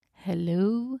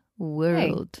Hello,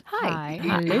 world. Hi.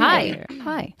 Hello Hi. there.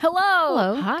 Hi. Hello.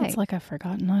 Hello. Hi. It's like I've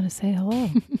forgotten how to say hello.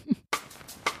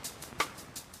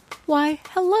 Why,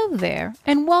 hello there,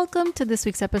 and welcome to this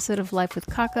week's episode of Life with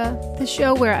Kaka, the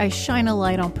show where I shine a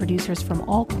light on producers from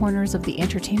all corners of the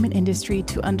entertainment industry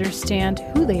to understand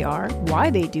who they are, why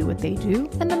they do what they do,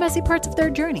 and the messy parts of their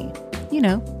journey. You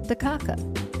know, the Kaka.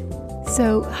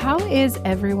 So, how is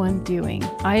everyone doing?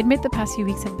 I admit the past few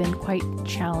weeks have been quite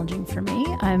challenging for me.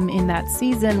 I'm in that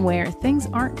season where things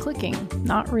aren't clicking,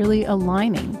 not really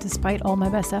aligning, despite all my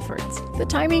best efforts. The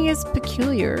timing is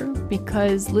peculiar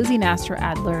because Lizzie Nastro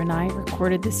Adler and I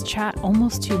recorded this chat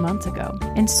almost 2 months ago.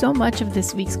 And so much of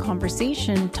this week's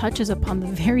conversation touches upon the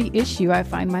very issue I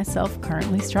find myself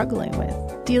currently struggling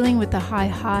with. Dealing with the high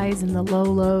highs and the low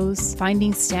lows,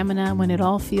 finding stamina when it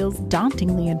all feels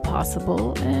dauntingly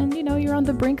impossible, and you're on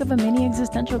the brink of a mini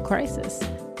existential crisis.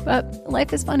 But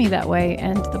life is funny that way,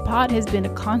 and the pod has been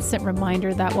a constant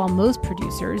reminder that while most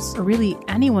producers, or really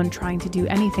anyone trying to do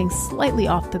anything slightly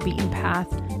off the beaten path,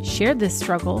 share this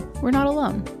struggle, we're not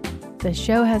alone. The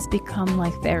show has become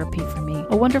like therapy for me,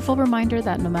 a wonderful reminder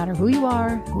that no matter who you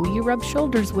are, who you rub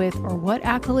shoulders with, or what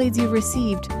accolades you've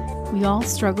received, we all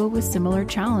struggle with similar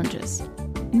challenges.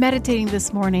 Meditating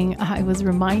this morning, I was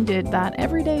reminded that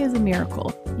every day is a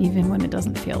miracle, even when it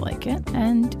doesn't feel like it,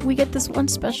 and we get this one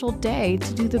special day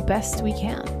to do the best we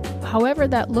can. However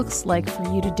that looks like for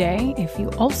you today, if you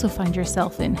also find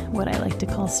yourself in what I like to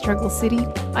call Struggle City,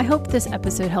 I hope this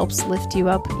episode helps lift you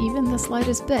up even the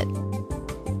slightest bit.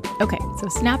 Okay, so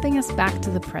snapping us back to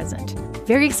the present.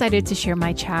 Very excited to share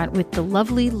my chat with the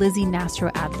lovely Lizzie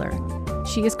Nastro Adler.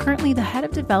 She is currently the head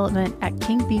of development at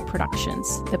King Bee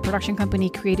Productions, the production company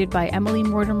created by Emily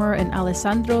Mortimer and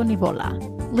Alessandro Nivola.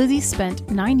 Lizzie spent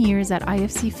 9 years at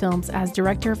IFC Films as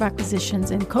director of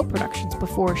acquisitions and co-productions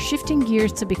before shifting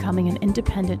gears to becoming an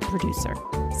independent producer.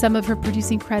 Some of her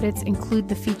producing credits include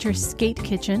the feature Skate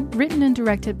Kitchen, written and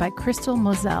directed by Crystal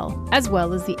Moselle, as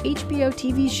well as the HBO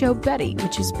TV show Betty,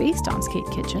 which is based on Skate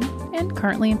Kitchen, and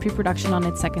currently in pre-production on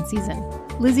its second season.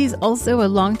 Lizzie's also a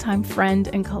longtime friend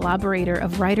and collaborator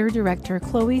of writer-director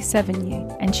Chloe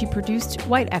Sevigny, and she produced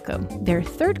White Echo, their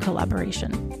third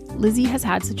collaboration. Lizzie has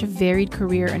had such a varied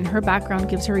career, and her background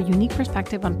gives her a unique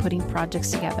perspective on putting projects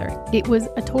together. It was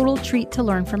a total treat to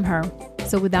learn from her.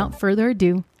 So without further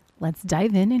ado, let's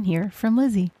dive in and hear from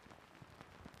Lizzie.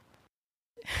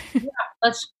 Yeah,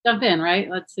 let's jump in, right?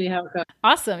 Let's see how it goes.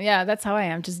 Awesome. Yeah, that's how I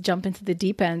am. Just jump into the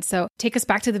deep end. So take us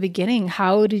back to the beginning.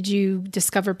 How did you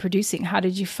discover producing? How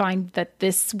did you find that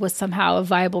this was somehow a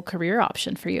viable career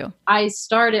option for you? I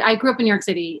grew up in New York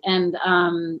City, and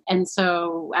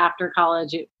so after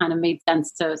college, it kind of made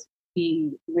sense to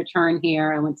return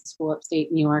here. I went to school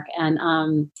upstate New York, and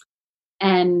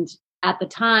at the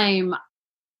time,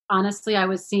 honestly, I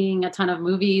was seeing a ton of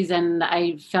movies, and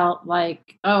I felt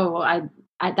like,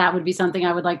 that would be something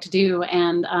I would like to do.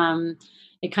 And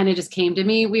it kind of just came to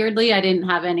me weirdly. I didn't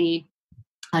have any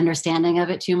understanding of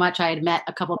it too much. I had met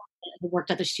a couple who worked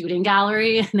at the shooting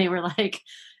gallery, and they were like,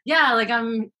 yeah, like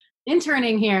I'm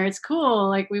interning here. It's cool.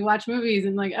 Like we watch movies,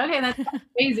 and like, okay, that's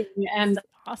amazing. And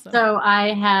awesome. So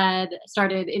I had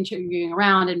started interviewing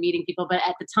around and meeting people, but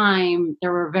at the time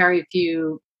there were very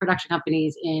few production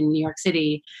companies in New York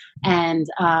City, and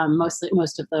most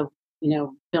of the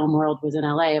film world was in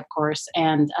LA, of course.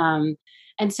 And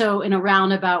so in a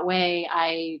roundabout way,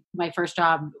 I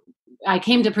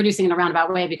came to producing in a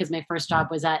roundabout way because my first job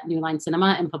was at New Line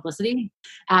Cinema in publicity.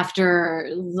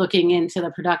 After looking into the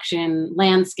production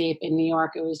landscape in New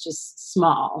York, it was just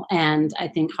small and I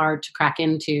think hard to crack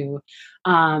into.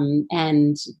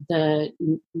 And the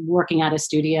working at a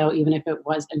studio, even if it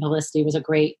was in publicity, was a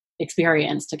great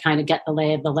experience to kind of get the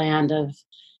lay of the land of,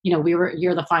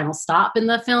 you're the final stop in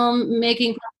the film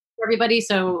making for everybody.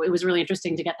 So it was really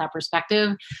interesting to get that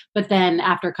perspective. But then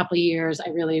after a couple of years, I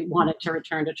really wanted to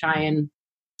return to try and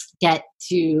get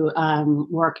to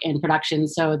work in production.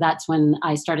 So that's when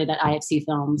I started at IFC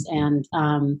Films, and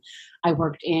I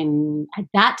worked at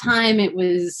that time, it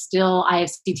was still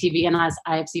IFC TV and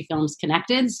IFC Films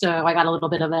connected. So I got a little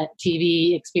bit of a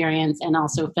TV experience and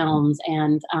also films,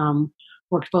 and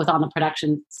worked both on the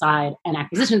production side and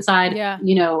acquisition side. Yeah.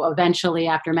 Eventually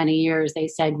after many years, they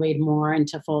segued more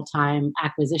into full-time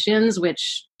acquisitions,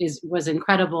 which was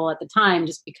incredible at the time,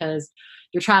 just because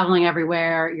you're traveling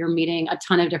everywhere, you're meeting a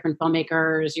ton of different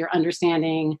filmmakers, you're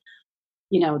understanding,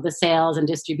 the sales and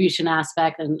distribution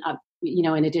aspect, and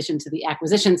in addition to the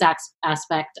acquisitions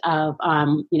aspect of,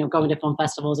 going to film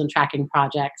festivals and tracking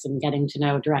projects and getting to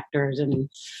know directors. And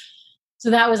so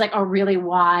that was like a really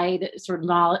wide sort of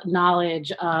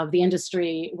knowledge of the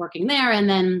industry working there. And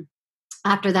then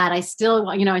after that, I still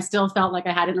felt like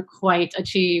I hadn't quite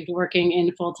achieved working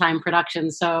in full-time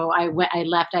production. So I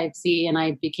left IFC and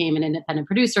I became an independent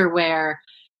producer, where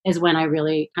is when I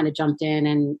really kind of jumped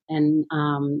in and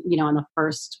on the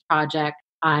first project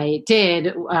I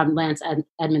did, Edmonds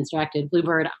directed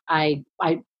Bluebird. I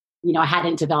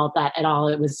hadn't developed that at all.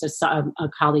 It was just a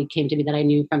colleague came to me that I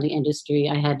knew from the industry.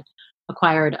 I had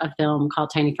acquired a film called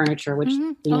Tiny Furniture, which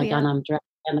Dunham directed,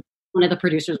 and one of the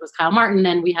producers was Kyle Martin,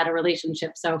 and we had a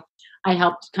relationship. So I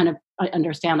helped kind of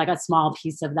understand like a small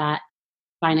piece of that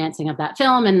financing of that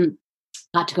film, and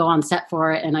got to go on set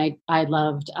for it. And I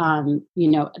loved,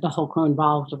 the whole crew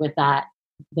involved with that,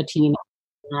 the team,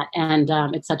 and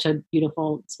it's such a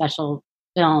beautiful, special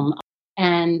film.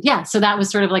 And yeah, so that was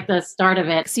sort of like the start of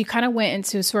it. So you kind of went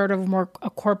into sort of more a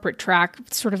corporate track,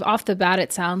 sort of off the bat,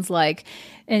 it sounds like.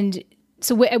 And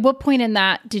so at what point in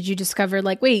that did you discover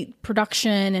like, wait,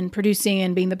 production and producing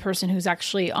and being the person who's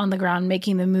actually on the ground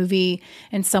making the movie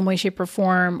in some way, shape or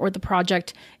form, or the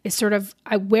project is sort of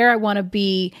where I want to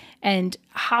be? And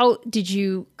how did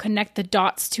you connect the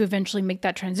dots to eventually make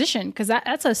that transition? Because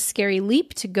that's a scary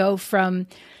leap to go from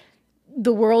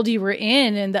the world you were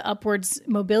in and the upwards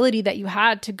mobility that you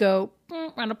had to go,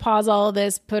 I'm going to pause all of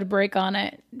this, put a brake on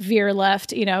it, veer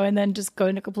left, and then just go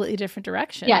in a completely different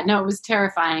direction. Yeah, no, it was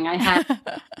terrifying. I had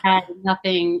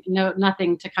nothing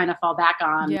to kind of fall back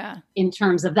on in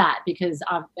terms of that, because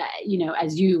of,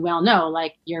 as you well know,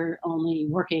 like you're only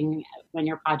working when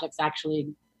your project's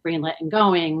actually greenlit and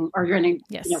going, or you're in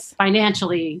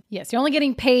financially. Yes, you're only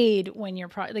getting paid when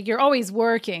you're you're always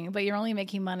working, but you're only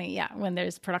making money. Yeah, when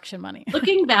there's production money.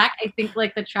 Looking back, I think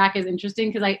like the track is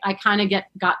interesting because I kind of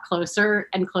got closer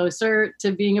and closer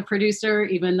to being a producer,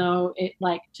 even though it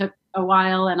like took a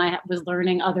while and I was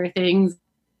learning other things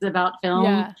about film.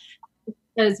 Yeah.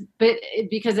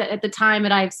 Because at the time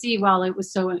at IFC, while it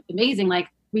was so amazing, like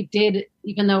we did,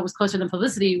 even though it was closer than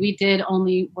publicity, we did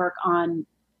only work on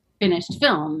finished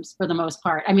films for the most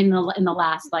part. I mean, in the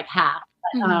last like half,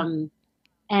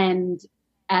 and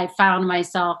I found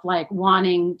myself like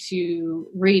wanting to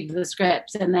read the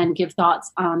scripts and then give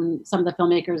thoughts on some of the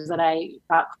filmmakers that I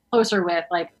got closer with,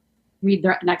 like read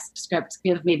their next scripts,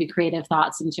 give maybe creative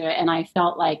thoughts into it. And I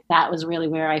felt like that was really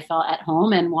where I felt at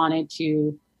home and wanted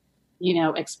to,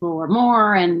 explore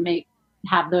more and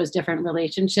have those different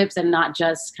relationships and not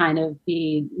just kind of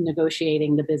be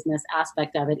negotiating the business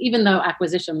aspect of it. Even though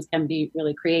acquisitions can be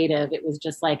really creative, it was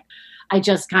just like, I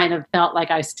just kind of felt like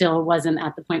I still wasn't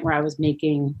at the point where I was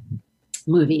making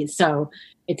movies. So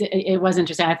it was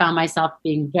interesting. I found myself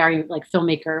being very like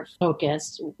filmmaker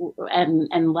focused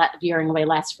and veering away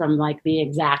less from like the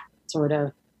exact sort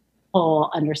of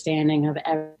full understanding of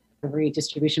every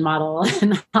distribution model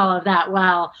and all of that.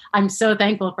 Well, I'm so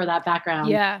thankful for that background.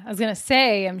 Yeah, I was going to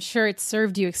say, I'm sure it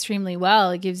served you extremely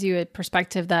well. It gives you a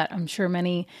perspective that I'm sure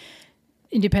many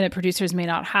independent producers may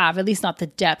not have, at least not the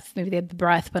depth. Maybe they have the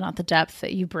breadth, but not the depth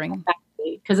that you bring.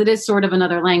 Exactly. Because it is sort of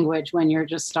another language when you're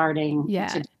just starting to do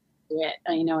it,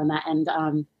 and that. And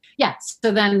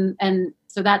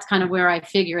so that's kind of where I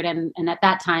figured. And at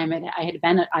that time, I had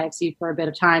been at IFC for a bit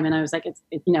of time, and I was like, it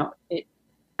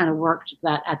kind of worked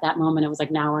that at that moment. It was like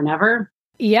now or never.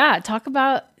 Yeah. Talk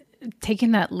about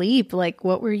taking that leap. Like,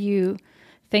 what were you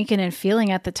thinking and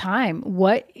feeling at the time?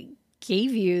 What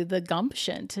gave you the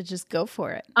gumption to just go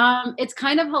for it? It's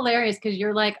kind of hilarious because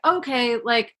you're like, okay,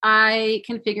 like I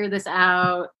can figure this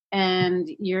out. And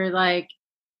you're like,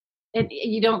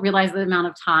 you don't realize the amount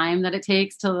of time that it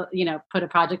takes to, put a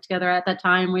project together at that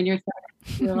time when you're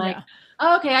like,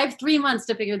 okay, I have 3 months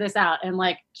to figure this out. And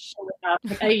like,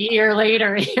 like a year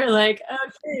later, you're like,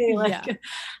 okay,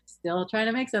 still trying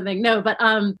to make something. No, but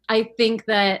I think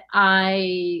that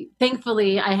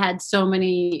thankfully I had so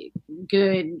many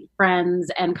good friends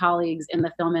and colleagues in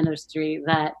the film industry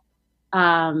that,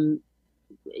 that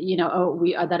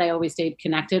I always stayed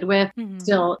connected with,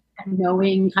 still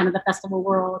knowing kind of the festival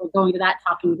world and going to that,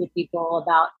 talking to people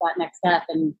about that next step,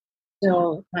 and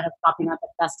still kind of popping up at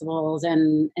festivals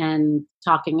and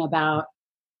talking about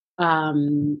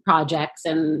projects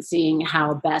and seeing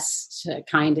how best to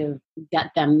kind of get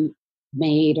them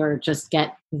made or just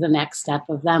get the next step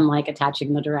of them, like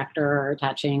attaching the director or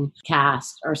attaching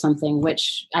cast or something,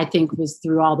 which I think was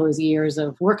through all those years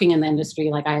of working in the industry.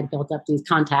 Like I had built up these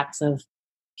contacts of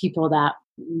people that,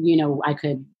 I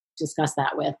could discuss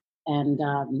that with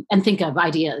and think of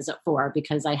ideas for,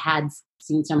 because I had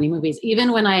seen so many movies.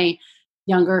 Even when I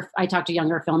I talk to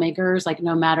younger filmmakers, like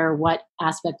no matter what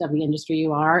aspect of the industry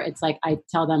you are, it's like I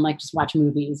tell them like just watch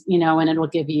movies, and it'll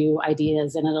give you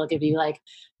ideas and it'll give you like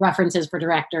references for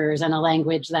directors and a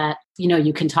language that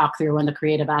you can talk through in the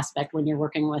creative aspect when you're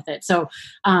working with it. So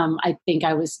I think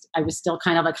I was still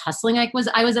kind of like hustling. I was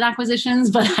at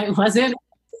acquisitions, but I wasn't.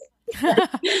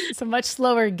 It's a much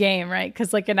slower game, right?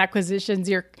 Because like in acquisitions,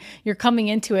 you're coming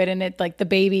into it and it like the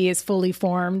baby is fully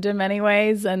formed in many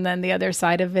ways, and then the other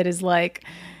side of it is like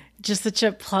just such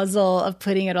a puzzle of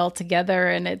putting it all together,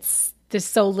 and there's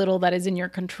so little that is in your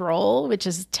control, which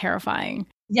is terrifying.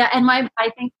 Yeah, and I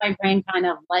think my brain kind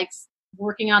of likes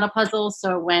working out a puzzle.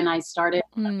 So when I started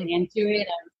looking into it,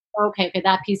 okay,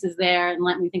 that piece is there, and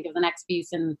let me think of the next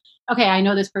piece, and okay, I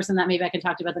know this person that maybe I can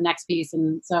talk to about the next piece,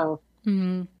 and so.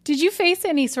 Mm-hmm. Did you face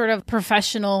any sort of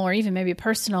professional or even maybe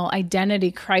personal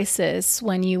identity crisis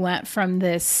when you went from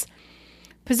this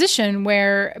position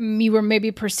where you were maybe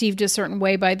perceived a certain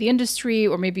way by the industry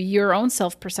or maybe your own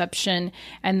self-perception,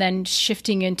 and then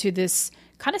shifting into this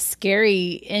kind of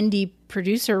scary indie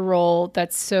producer role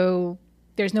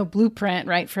there's no blueprint,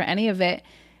 right, for any of it?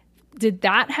 Did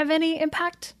that have any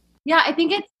impact? Yeah, I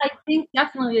think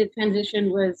definitely the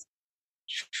transition was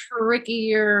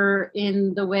trickier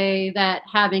in the way that,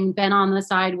 having been on the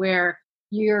side where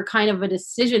you're kind of a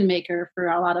decision maker for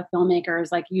a lot of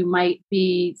filmmakers, like you might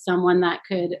be someone that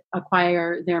could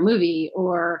acquire their movie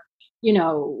or,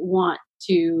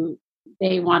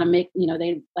 they want to make,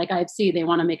 they like IFC, they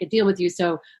want to make a deal with you.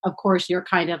 So of course you're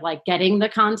kind of like getting the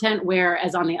content,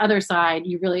 whereas on the other side,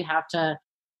 you really have to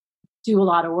do a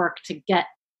lot of work to get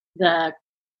the,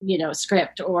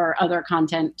 script or other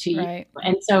content to right. you.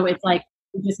 And so it's like,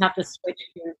 you just have to switch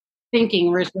your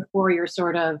thinking, whereas before you're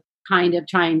sort of kind of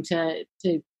trying to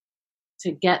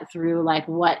get through like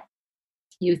what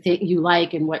you think you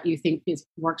like and what you think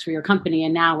works for your company.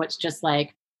 And now it's just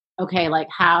like, okay, like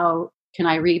how can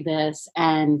I read this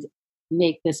and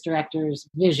make this director's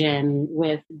vision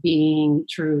with being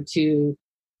true to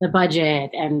the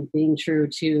budget and being true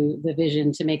to the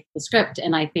vision to make the script.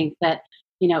 And I think that,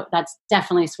 that's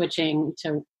definitely switching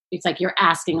to, it's like you're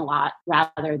asking a lot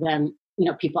rather than,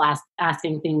 people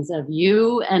asking things of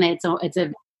you, and it's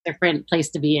a different place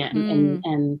to be in.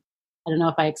 And I don't know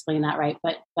if I explained that right,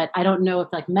 but I don't know if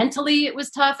like mentally it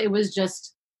was tough. It was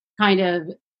just kind of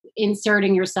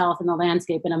inserting yourself in the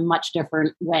landscape in a much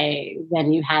different way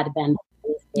than you had been.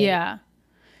 Yeah.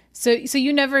 So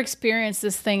you never experienced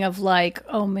this thing of like,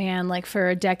 oh man, like for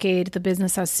a decade, the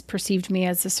business has perceived me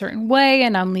as a certain way,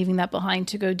 and I'm leaving that behind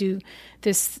to go do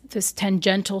this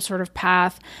tangential sort of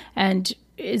path. And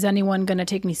is anyone going to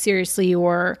take me seriously?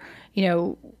 Or,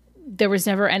 there was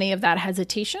never any of that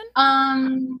hesitation?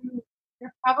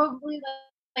 There probably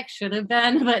like should have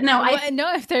been, but no,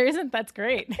 no, if there isn't, that's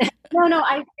great. No,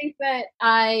 I think that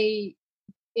I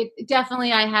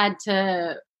had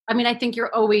to, I think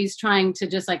you're always trying to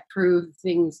just like prove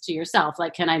things to yourself.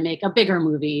 Like, can I make a bigger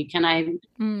movie? Can I,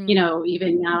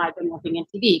 even now I've been working in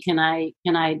TV, can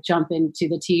I jump into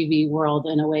the TV world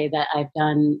in a way that I've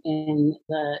done in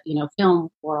the, film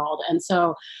world? And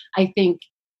so I think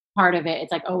part of it,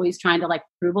 it's like always trying to like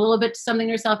prove a little bit to something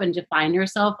yourself and define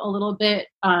yourself a little bit.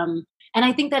 And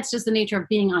I think that's just the nature of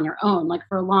being on your own. Like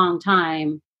for a long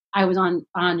time, I was on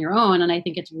your own, and I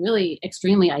think it's really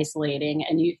extremely isolating,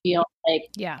 and you feel like,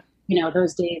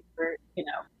 those days were,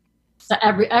 so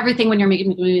everything when you're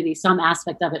making a movie, some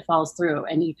aspect of it falls through.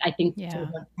 And I think there's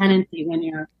a tendency when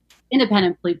you're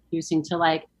independently producing to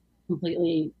like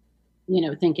completely,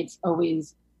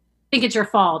 think it's your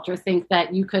fault or think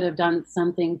that you could have done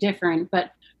something different.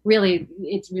 But really,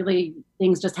 it's really,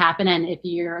 things just happen. And if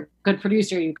you're a good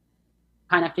producer, you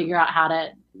kind of figure out how to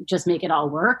just make it all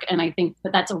work. And I think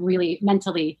that that's a really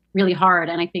mentally really hard.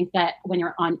 And I think that when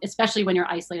you're especially when you're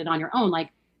isolated on your own, like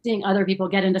seeing other people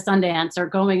get into Sundance or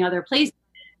going other places,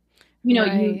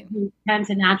 right. you tend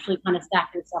to naturally kind of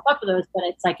stack yourself up for those. But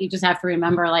it's like, you just have to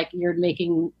remember, like you're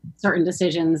making certain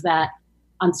decisions that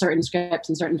on certain scripts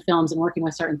and certain films and working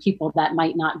with certain people that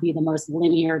might not be the most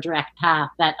linear direct path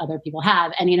that other people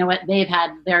have. And you know what? They've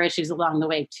had their issues along the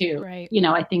way too. Right.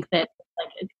 I think that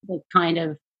like kind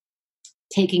of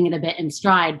taking it a bit in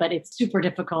stride, but it's super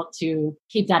difficult to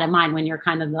keep that in mind when you're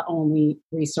kind of the only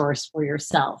resource for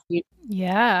yourself.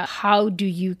 Yeah. How do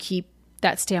you keep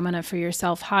that stamina for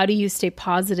yourself? How do you stay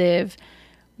positive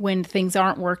when things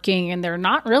aren't working and it's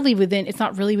not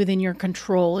really within your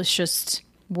control? It's just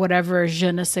whatever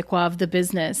je ne sais quoi of the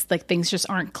business, like things just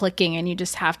aren't clicking and you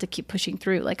just have to keep pushing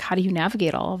through. Like, how do you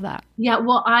navigate all of that? Yeah,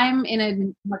 well, I'm in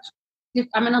a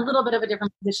little bit of a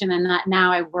different position in that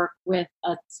now I work with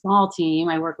a small team.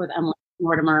 I work with Emily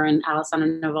Mortimer and Alessandro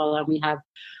Novola. We have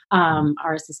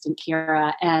our assistant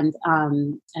Kira, and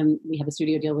we have a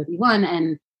studio deal with E1,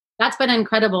 and that's been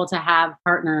incredible to have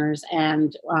partners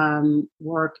and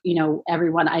work.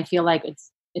 Everyone. I feel like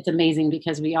it's amazing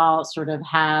because we all sort of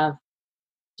have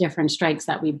different strengths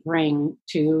that we bring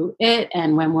to it,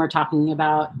 and when we're talking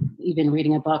about even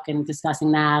reading a book and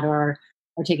discussing that, or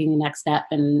taking the next step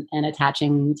and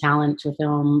attaching talent to a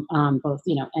film, both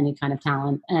any kind of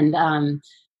talent,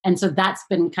 and so that's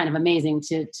been kind of amazing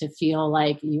to feel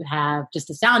like you have just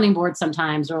a sounding board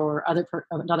sometimes, or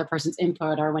another person's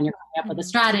input, or when you're coming up with a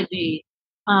strategy.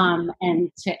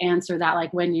 And to answer that,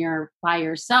 like when you're by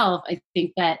yourself, I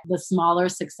think that the smaller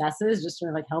successes just sort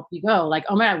of like help you go. Like,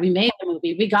 oh my God, we made the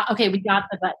movie. We got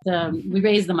we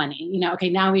raised the money. Okay,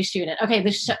 now we shoot it. Okay,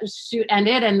 the shoot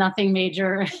ended and nothing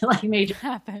major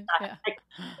happened. Yeah. Like,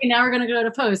 okay, now we're gonna go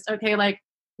to post. Okay, like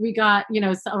we got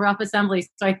a rough assembly.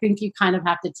 So I think you kind of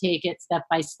have to take it step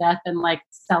by step and like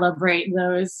celebrate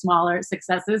those smaller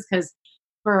successes, because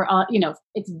for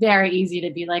it's very easy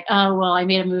to be like, oh well, I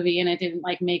made a movie and it didn't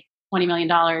like make $20 million,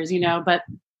 but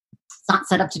it's not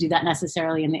set up to do that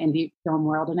necessarily in the indie film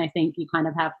world. And I think you kind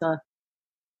of have to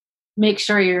make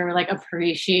sure you're like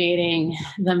appreciating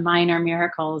the minor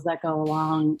miracles that go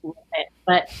along with it.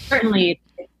 But certainly,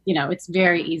 it's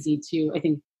very easy to, I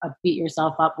think, beat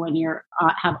yourself up when you're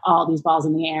have all these balls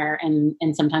in the air, and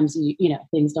sometimes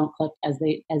things don't click as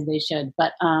they should.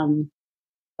 But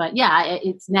yeah,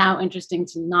 it's now interesting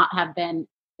to not have been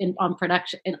on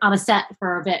production on a set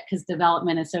for a bit, because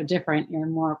development is so different. You're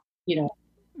more,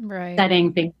 right,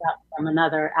 setting things up from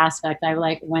another aspect. I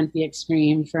went the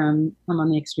extreme from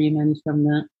on the extreme end from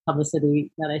the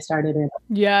publicity that I started in.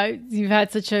 Yeah, you've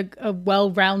had such a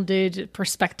well-rounded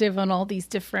perspective on all these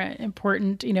different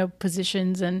important,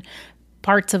 positions and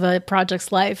parts of a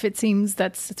project's life. It seems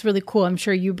it's really cool. I'm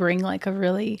sure you bring like a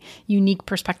really unique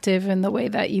perspective in the way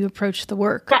that you approach the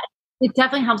work. Yeah, it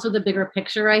definitely helps with the bigger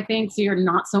picture, I think. So you're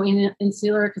not so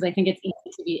insular, because I think it's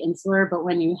easy to be insular, but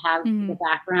when you have the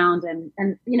background and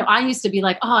I used to be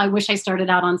like, oh, I wish I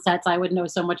started out on sets. I would know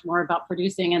so much more about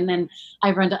producing. And then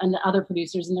I've run into other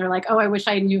producers and they're like, oh, I wish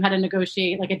I knew how to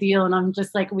negotiate like a deal. And I'm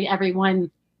just like,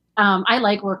 everyone, I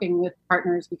like working with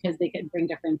partners because they can bring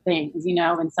different things,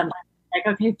 and sometimes like,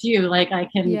 okay, phew, like I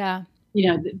can,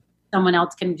 someone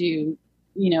else can do,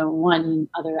 one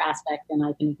other aspect and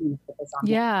I can focus on.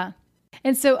 Yeah.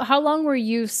 And so how long were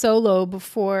you solo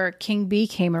before King Bee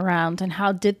came around, and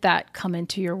how did that come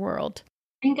into your world?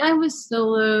 I think I was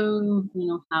solo,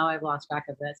 how I've lost track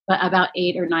of this, but about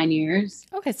 8 or 9 years.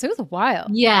 Okay. So it was a while.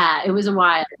 Yeah, it was a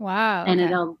while. Wow. And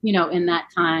in that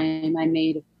time I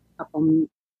made a couple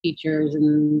features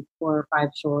and 4 or 5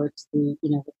 shorts, with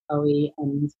Chloe,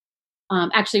 and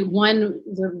actually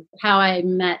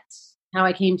how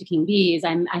I came to King Bee is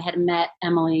I had met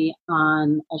Emily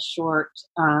on a short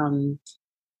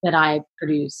that I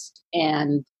produced,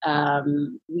 and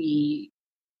we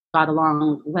got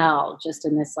along well just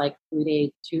in this like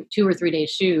 2 or 3 day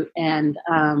shoot. And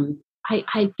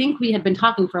I think we had been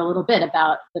talking for a little bit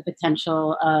about the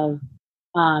potential of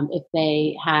if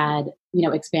they had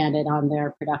expanded on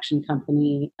their production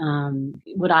company,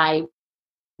 would I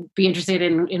be interested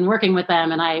in working with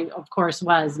them? And I, of course,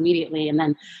 was immediately. And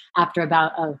then after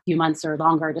about a few months or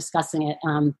longer discussing it,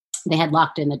 they had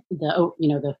locked in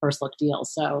the first look deal.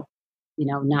 So,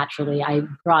 naturally, I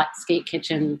brought Skate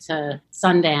Kitchen to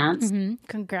Sundance. Mm-hmm.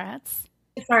 Congrats.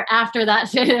 Or after that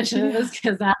finishes,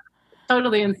 because that's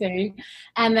totally insane,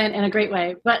 and then in a great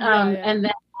way. But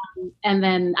and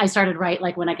then I started right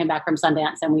like when I came back from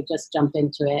Sundance, and we just jumped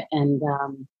into it, and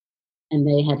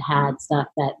they had stuff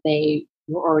that they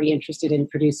were already interested in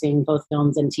producing, both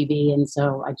films and TV, and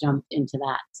so I jumped into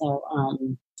that. So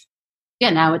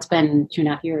now it's been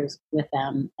 2.5 years with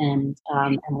them, and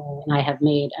Emily and I have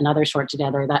made another short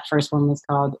together. That first one was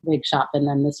called Wig Shop, and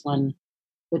then this one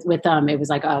with them, it was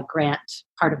like a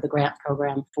part of the grant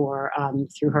program for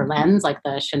Through Her Lens, like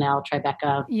the Chanel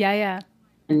Tribeca. Yeah.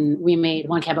 And we made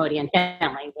One Cambodian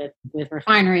Family with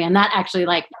Refinery, and that actually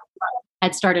like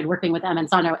had started working with Em and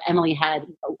Sandro. Emily had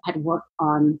worked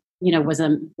on, was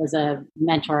a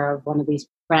mentor of one of these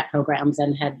grant programs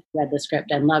and had read the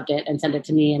script and loved it and sent it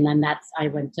to me. And then I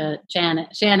went to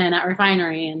Shannon at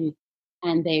Refinery,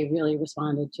 and they really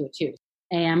responded to it too.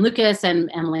 And Lucas and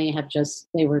Emily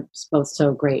they were both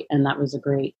so great. And that was a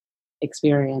great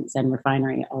experience, and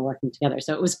Refinery all working together.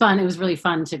 So it was fun. It was really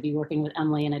fun to be working with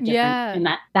Emily in a different, in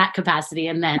that capacity.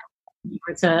 And then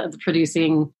to the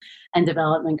producing and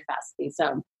development capacity.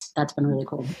 So that's been really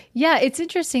cool. Yeah, it's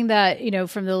interesting that,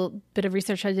 from the bit of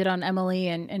research I did on Emily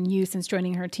and you since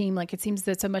joining her team, like it seems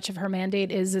that so much of her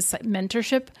mandate is this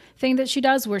mentorship thing that she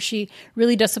does, where she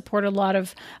really does support a lot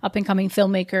of up and coming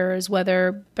filmmakers,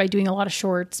 whether by doing a lot of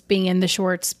shorts, being in the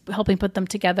shorts, helping put them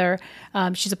together.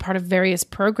 She's a part of various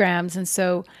programs. And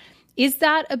so is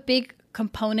that a big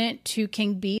component to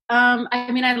King Bee?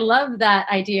 I love that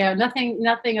idea.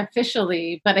 Nothing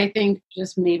officially, but I think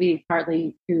just maybe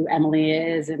partly who Emily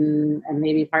is and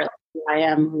maybe partly who I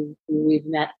am, who we've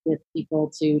met with people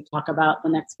to talk about the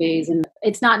next phase. And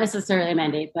it's not necessarily a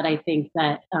mandate, but I think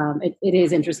that it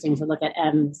is interesting to look at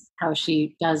Em's, how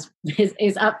she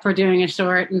is up for doing a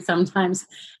short, and sometimes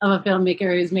of a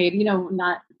filmmaker who's made,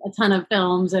 not a ton of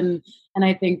films. And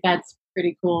I think that's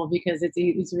pretty cool because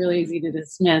it's really easy to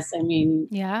dismiss. I mean,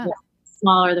 yeah. The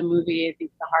smaller the movie, I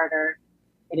think the harder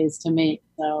it is to make.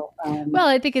 So, well,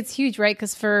 I think it's huge, right?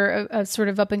 Because for a sort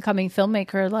of up and coming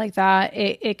filmmaker like that,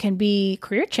 it can be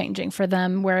career changing for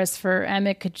them. Whereas for Em,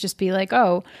 it could just be like,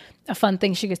 oh, a fun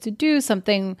thing she gets to do,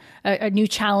 something, a new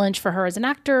challenge for her as an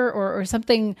actor, or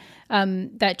something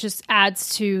that just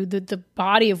adds to the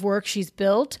body of work she's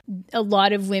built. A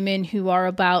lot of women who are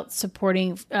about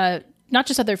supporting not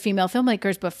just other female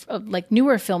filmmakers, but like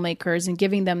newer filmmakers and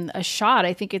giving them a shot.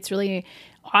 I think it's really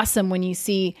awesome when you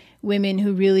see women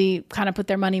who really kind of put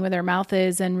their money where their mouth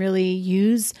is and really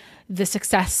use the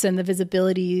success and the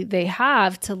visibility they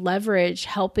have to leverage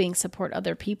helping support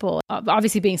other people.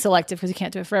 Obviously being selective because you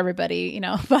can't do it for everybody,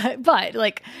 but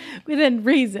like within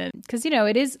reason. Because,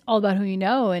 it is all about who you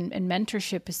know, and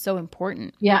mentorship is so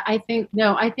important. Yeah, I think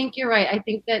you're right. I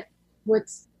think that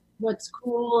what's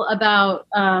cool about,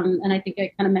 and I think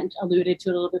I kind of alluded to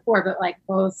it a little before, but like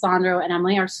both Sandro and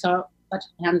Emily are such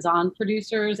hands-on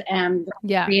producers and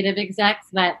creative execs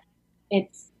that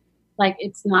it's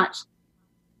not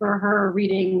for her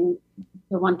reading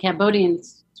the one Cambodian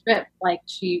script. Like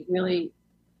she really,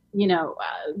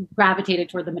 gravitated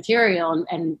toward the material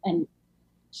and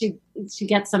she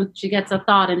gets a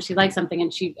thought and she likes something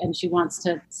and she wants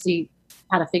to see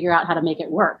how to figure out how to make it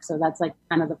work. So that's like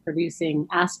kind of the producing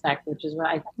aspect, which is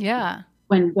what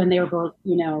when they were both,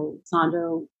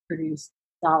 Sandro produced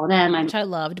Doll and Em, which I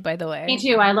loved, by the way. Me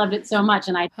too. I loved it so much,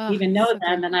 and I didn't even know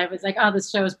them, and I was like, "Oh, this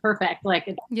show is perfect!"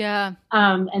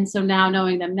 And so now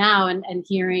knowing them now and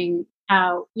hearing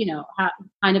how how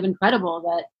kind of incredible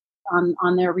that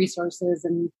on their resources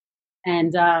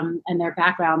and their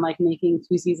background, like making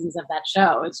 2 seasons of that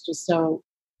show, it's just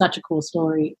such a cool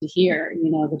story to hear.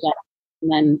 The depth,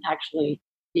 and then actually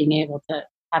being able to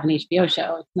have an HBO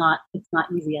show. It's not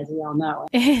easy, as we all know.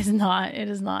 It is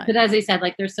not. But as I said,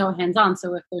 like they're so hands-on.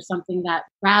 So if there's something that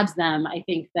grabs them, I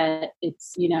think that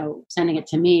it's, sending it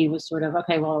to me was sort of,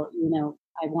 okay, well,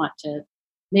 I want to,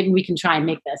 maybe we can try and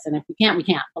make this. And if we can't, we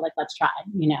can't, but like, let's try,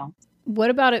 What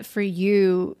about it for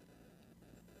you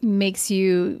makes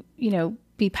you,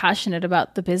 be passionate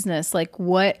about the business? Like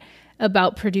what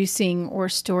about producing or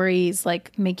stories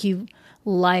like make you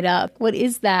light up? What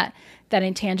is that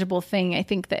intangible thing, I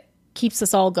think, that keeps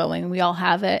us all going? We all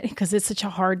have it because it's such a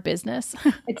hard business.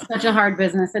 It's such a hard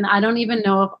business. And I don't even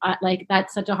know if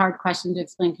that's such a hard question to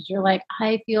explain, because you're like,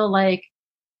 I feel like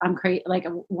I'm crazy. Like,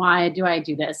 why do I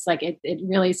do this? Like it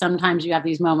really, sometimes you have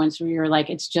these moments where you're like,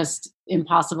 it's just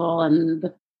impossible. And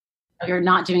you're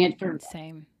not doing it for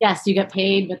same. Yes, you get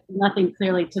paid, but nothing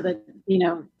clearly to the,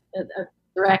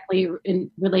 directly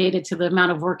related to the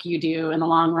amount of work you do in the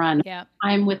long run. Yeah.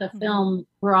 I'm with a film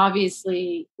where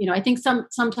obviously, I think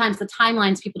sometimes the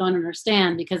timelines people don't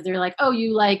understand, because they're like, oh,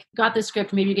 you like got the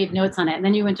script, maybe you gave notes on it, and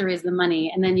then you went to raise the money,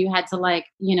 and then you had to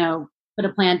put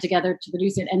a plan together to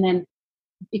produce it. And then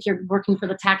if you're working for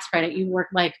the tax credit, you work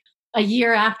like a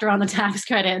year after on the tax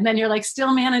credit, and then you're like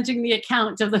still managing the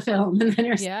account of the film. And then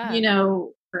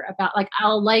you're, about like,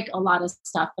 I'll like a lot of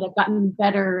stuff, but I've gotten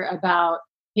better about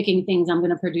picking things I'm going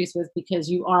to produce with, because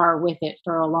you are with it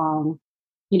for a long,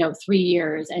 3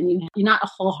 years, and you're not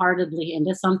wholeheartedly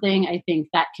into something. I think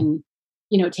that can,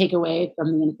 take away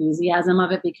from the enthusiasm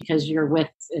of it, because you're with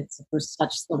it for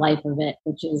such the life of it,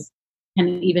 which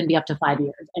can even be up to 5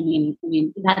 years. I mean,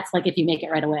 that's like if you make it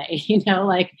right away,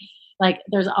 like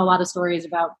there's a lot of stories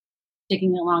about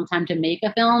taking a long time to make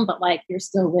a film, but like you're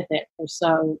still with it for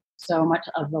so much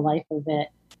of the life of it.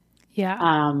 Yeah.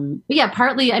 But yeah,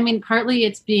 partly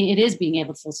it is being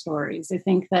able to tell stories. I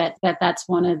think that's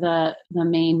one of the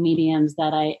main mediums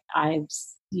that I've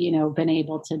been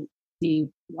able to see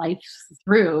life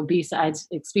through, besides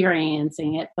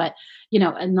experiencing it. But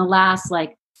in the last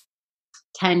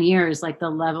 10 years, like the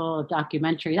level of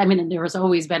documentaries, there has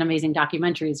always been amazing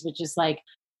documentaries, which is like,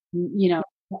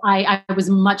 I was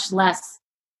much less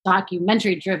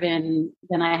documentary driven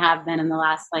than I have been in the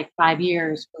last like 5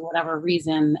 years for whatever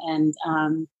reason. And,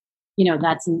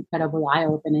 that's incredibly eye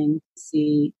opening to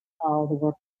see all the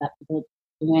work that people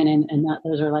do in. And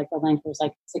those are like the length was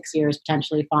like 6 years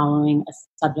potentially following a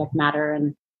subject matter.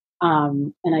 And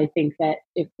I think that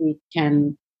if we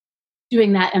can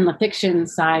doing that in the fiction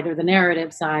side or the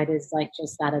narrative side is like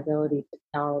just that ability to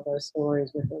tell those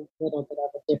stories with a little bit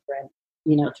of a different,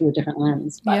 through a different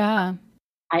lens. But Yeah.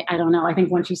 I don't know. I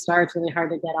think once you start, it's really hard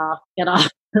to get off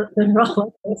the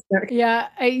roller coaster. Yeah,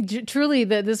 truly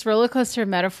this roller coaster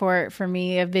metaphor for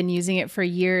me, I've been using it for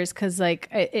years because like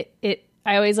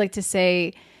I always like to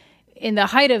say in the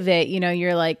height of it,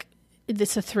 you're like,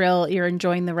 it's a thrill, you're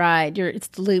enjoying the ride, it's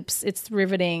the loops, it's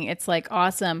riveting, it's like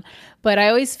awesome. But I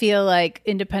always feel like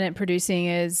independent producing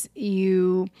is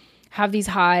you have these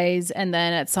highs and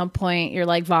then at some point you're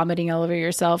like vomiting all over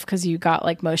yourself because you got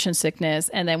like motion sickness,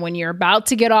 and then when you're about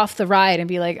to get off the ride and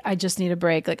be like, I just need a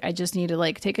break, like I just need to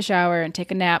like take a shower and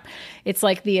take a nap, it's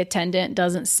like the attendant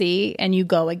doesn't see and you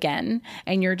go again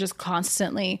and you're just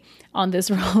constantly on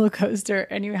this roller coaster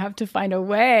and you have to find a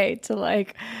way to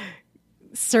like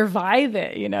survive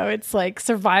it. It's like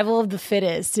survival of the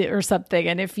fittest or something,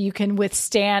 and if you can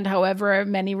withstand however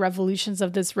many revolutions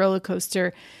of this roller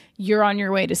coaster, you're on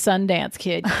your way to Sundance,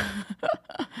 kid.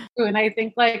 And I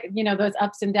think like, those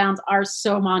ups and downs are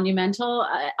so monumental.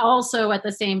 Also at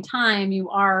the same time, you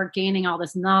are gaining all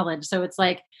this knowledge. So it's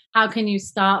like, how can you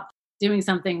stop doing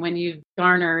something when you've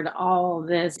garnered all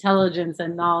this intelligence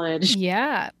and knowledge?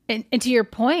 Yeah. And to your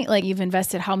point, like you've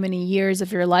invested how many years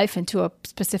of your life into a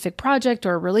specific project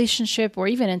or a relationship or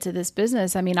even into this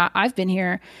business. I mean, I've been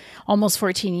here almost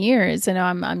 14 years and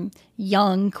I'm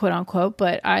young, quote unquote,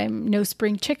 but I'm no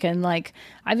spring chicken. Like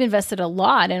I've invested a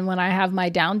lot. And when I have my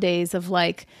down days of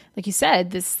like you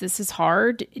said, this is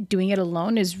hard. Doing it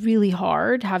alone is really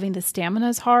hard. Having the stamina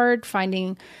is hard.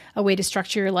 Finding a way to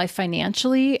structure your life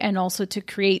financially and also to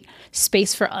create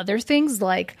space for other things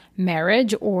like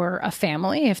marriage or a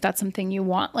family, if that's something you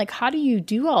want. Like, how do you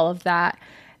do all of that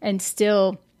and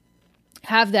still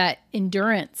have that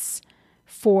endurance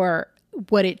for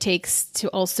what it takes to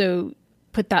also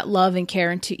put that love and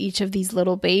care into each of these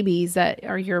little babies that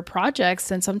are your projects?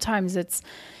 And sometimes it's,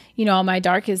 on my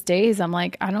darkest days, I'm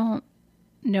like, I don't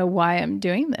know why I'm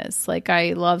doing this. Like,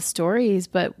 I love stories,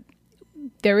 but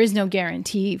there is no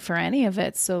guarantee for any of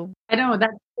it. So I know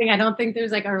that's the thing. I don't think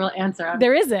there's like a real answer.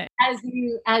 There isn't.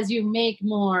 As you make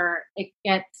more,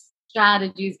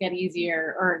 strategies get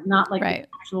easier, or not like right. the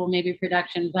actual maybe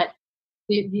production, but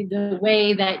the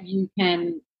way that you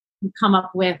can come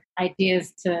up with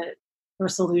ideas for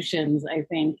solutions, I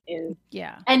think is,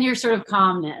 and your sort of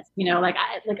calmness, like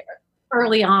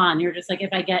early on, you're just like, if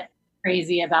I get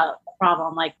crazy about a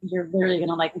problem, like you're literally going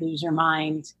to like lose your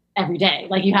mind every day.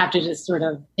 Like you have to just sort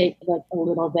of take like a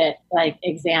little bit, like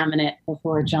examine it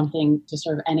before jumping to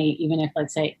sort of even if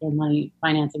let's say your money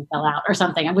financing fell out or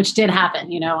something, which did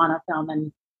happen, on a film,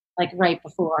 and like right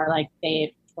before, like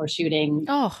day before shooting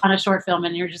on a short film,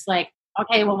 and you're just like,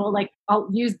 okay, well, I'll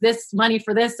use this money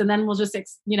for this, and then we'll just,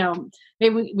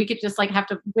 maybe we could just like have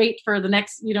to wait for the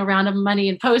next, round of money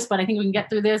in post, but I think we can get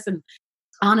through this. And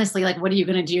honestly, like, what are you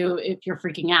going to do if you're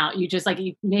freaking out? You just like,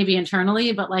 maybe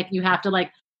internally, but like, you have to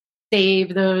like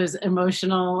save those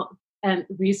emotional and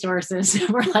resources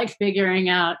for like figuring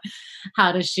out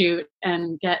how to shoot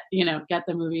and get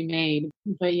the movie made.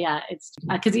 But yeah, it's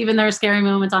because even there are scary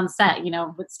moments on set,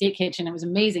 with State Kitchen, it was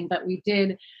amazing, but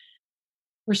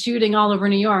we're shooting all over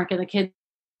New York and the kids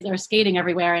are skating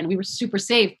everywhere and we were super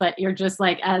safe, but you're just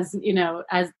like, as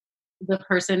the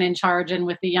person in charge and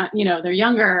with the young, they're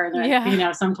younger,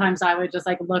 sometimes I would just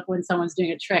like look when someone's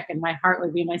doing a trick and my heart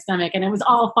would be in my stomach and it was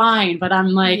all fine, but I'm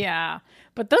like, yeah.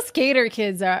 But those skater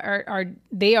kids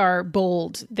they are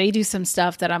bold. They do some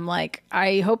stuff that I'm like,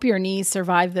 I hope your knees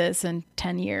survive this in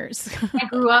 10 years. I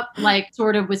grew up like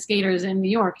sort of with skaters in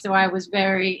New York, so I was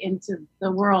very into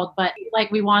the world, but like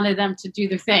we wanted them to do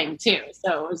their thing too.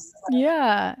 So it was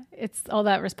it's all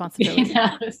that responsibility.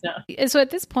 So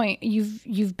at this point,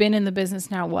 you've been in the business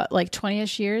now, what, like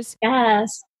 20-ish years?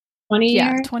 Yes. 20 years?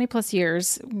 Yeah, 20 plus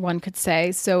years, one could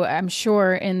say. So I'm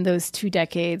sure in those 2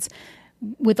 decades,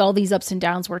 with all these ups and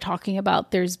downs we're talking about,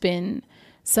 there's been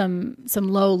some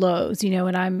low lows,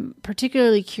 and I'm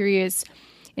particularly curious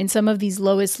in some of these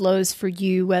lowest lows for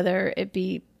you, whether it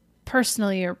be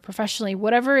personally or professionally,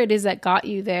 whatever it is that got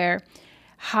you there,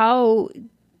 how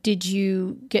did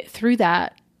you get through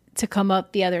that to come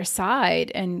up the other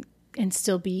side and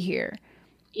still be here?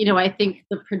 I think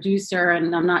the producer,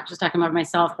 and I'm not just talking about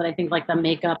myself, but I think like the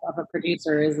makeup of a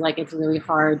producer is like, it's really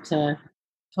hard to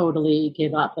totally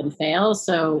give up and fail.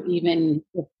 So even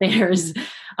if there's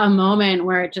a moment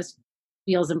where it just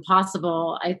feels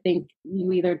impossible, I think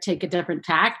you either take a different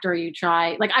tact or you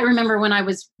try. Like I remember when I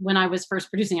was first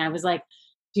producing, I was like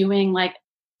doing like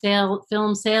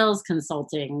film sales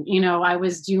consulting. I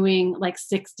was doing like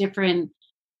 6 different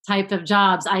type of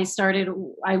jobs.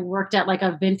 I worked at like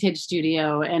a vintage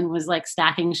studio and was like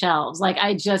stacking shelves. Like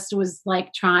I just was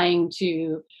like trying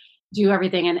to do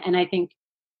everything. And I think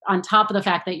on top of the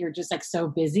fact that you're just like so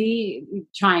busy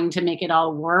trying to make it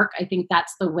all work, I think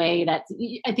that's the way that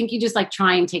I think you just like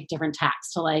try and take different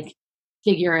tacks to like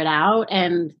figure it out.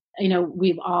 And I think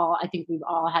we've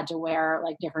all had to wear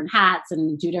like different hats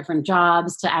and do different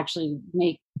jobs to actually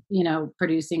make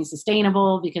producing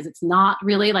sustainable, because it's not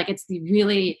really like, it's the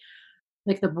really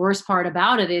like the worst part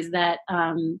about it is that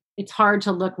it's hard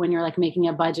to look when you're like making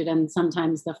a budget, and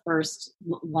sometimes the first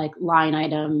like line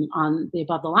item on the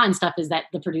above the line stuff is that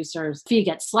the producer's fee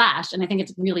gets slashed. And I think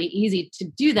it's really easy to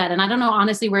do that. And I don't know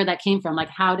honestly where that came from. Like,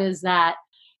 how does that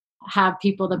have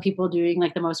the people doing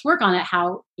like the most work on it,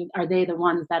 how are they the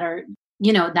ones that are,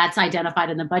 that's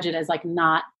identified in the budget as like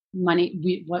not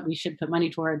money, what we should put money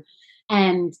toward?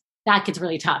 And that gets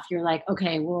really tough. You're like,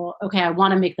 okay, I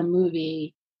want to make the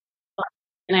movie,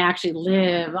 and I actually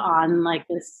live on like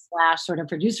this slash sort of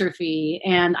producer fee.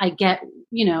 And I get,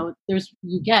 you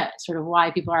get sort of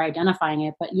why people are identifying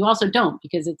it, but you also don't,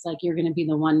 because it's like, you're going to be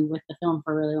the one with the film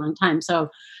for a really long time. So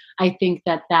I think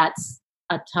that that's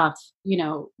a tough,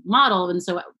 model. And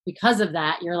so because of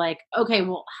that, you're like, okay,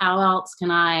 well, how else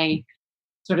can I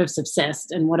sort of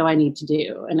subsist, and what do I need to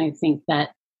do? And I think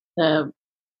that the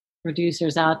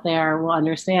producers out there will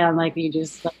understand, like, you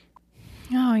just like,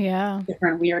 oh yeah,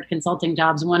 different weird consulting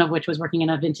jobs, one of which was working in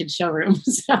a vintage showroom.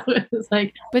 So it was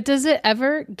like, but does it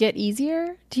ever get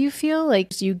easier? Do you feel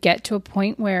like you get to a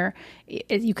point where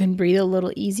you can breathe a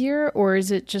little easier, or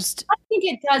is it just? I think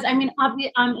it does. I mean,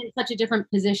 obviously, I'm in such a different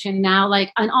position now.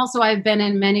 Like, and also I've been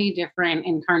in many different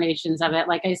incarnations of it.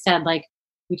 Like I said, like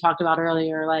we talked about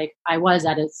earlier, like I was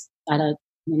at a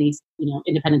mini,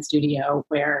 independent studio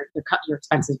where your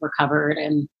expenses were covered,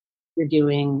 and you're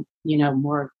doing,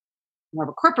 more of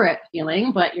a corporate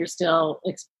feeling, but you're still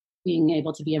being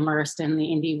able to be immersed in the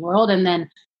indie world. And then,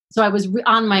 so I was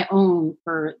on my own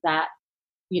for that,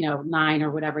 9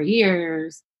 or whatever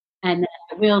years. And then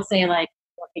I will say, like,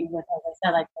 working with, as I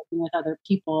said, like working with other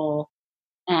people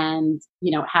and,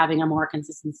 having a more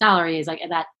consistent salary is like,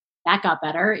 that got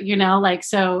better, like,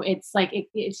 so it's like,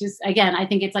 it's just, again, I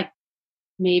think it's like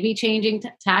maybe changing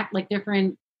tack, like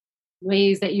different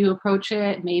ways that you approach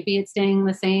it. Maybe it's staying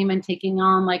the same and taking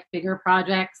on like bigger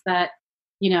projects that,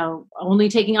 only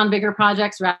taking on bigger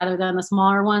projects rather than the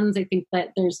smaller ones. I think that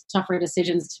there's tougher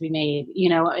decisions to be made,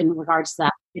 in regards to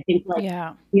that. I think like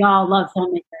we all love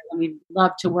filmmakers and we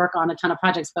love to work on a ton of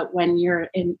projects, but when you're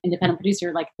an independent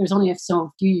producer, like there's only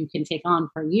so few you can take on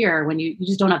per year when you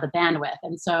just don't have the bandwidth.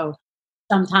 And so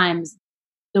sometimes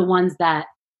the ones that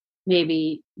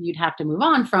maybe you'd have to move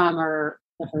on from are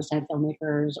the first-time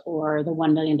filmmakers or the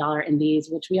 $1 million indies,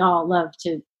 which we all love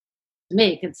to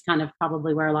make. It's kind of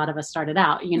probably where a lot of us started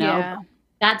out, Yeah.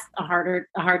 That's a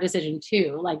hard decision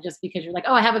too. Like, just because you're like,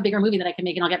 oh, I have a bigger movie that I can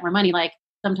make and I'll get more money. Like,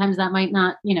 sometimes that might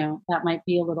not, that might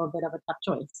be a little bit of a tough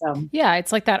choice. So yeah,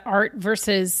 it's like that art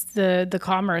versus the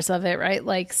commerce of it, right?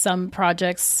 Like some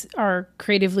projects are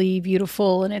creatively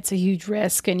beautiful and it's a huge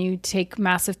risk and you take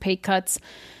massive pay cuts.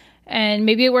 And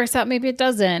maybe it works out, maybe it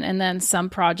doesn't. And then some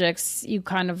projects, you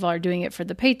kind of are doing it for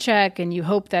the paycheck and you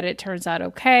hope that it turns out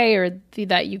okay, or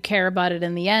that you care about it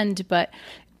in the end. But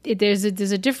there's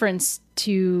a difference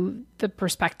to the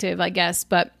perspective, I guess.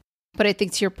 But I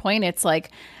think to your point, it's like,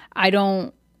 I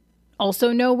don't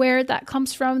also know where that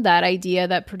comes from, that idea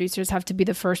that producers have to be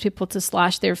the first people to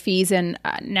slash their fees. And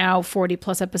now 40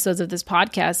 plus episodes of this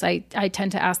podcast, I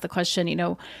tend to ask the question,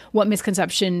 what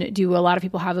misconception do a lot of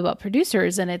people have about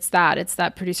producers? And it's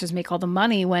that producers make all the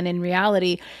money, when in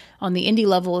reality, on the indie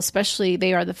level especially,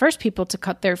 they are the first people to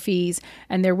cut their fees,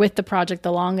 and they're with the project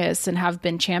the longest and have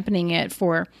been championing it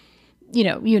for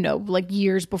like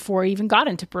years before it even got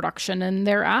into production and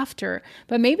thereafter.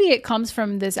 But maybe it comes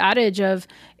from this adage of,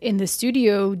 in the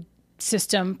studio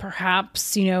system,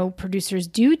 perhaps, producers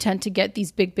do tend to get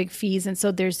these big fees. And so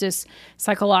there's this,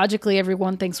 psychologically,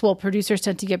 everyone thinks, well, producers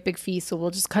tend to get big fees, so we'll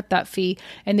just cut that fee.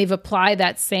 And they've applied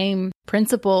that same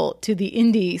principle to the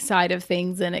indie side of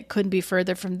things, and it couldn't be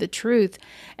further from the truth.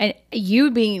 And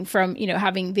you being from,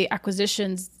 having the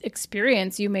acquisitions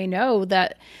experience, you may know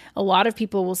that a lot of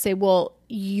people will say, well,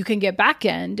 you can get back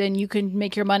end and you can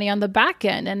make your money on the back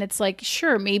end. And it's like,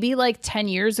 sure, maybe like 10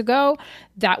 years ago,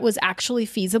 that was actually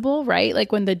feasible, right?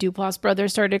 Like when the Duplass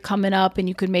brothers started coming up and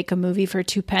you could make a movie for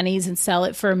 2 pennies and sell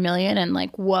it for $1 million, and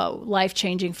like, whoa, life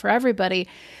changing for everybody.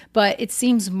 But it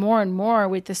seems more and more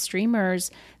with the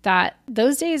streamers that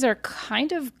those days are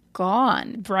kind of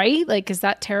gone, right? Like, is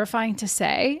that terrifying to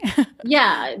say?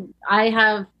 Yeah, I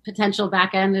have potential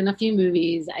back end in a few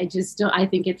movies. I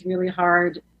think it's really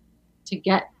hard to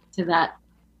get to that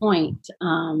point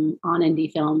on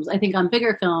indie films. I think on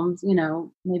bigger films,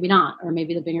 maybe not, or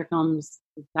maybe the bigger films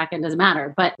back end doesn't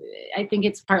matter. But I think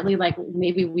it's partly like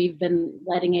maybe we've been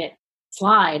letting it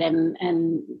slide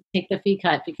and take the fee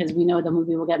cut because we know the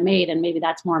movie will get made, and maybe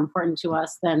that's more important to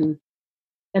us than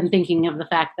thinking of the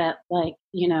fact that, like,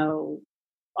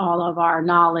 all of our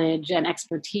knowledge and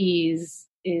expertise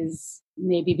is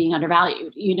maybe being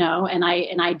undervalued, and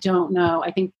I don't know.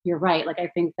 I think you're right. Like, I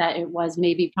think that it was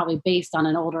maybe probably based on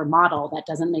an older model that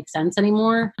doesn't make sense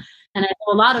anymore. And I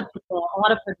know a lot of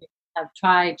producers have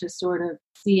tried to sort of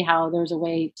see how there's a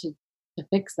way to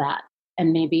fix that.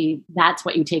 And maybe that's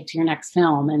what you take to your next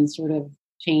film and sort of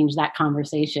change that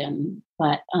conversation.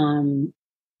 But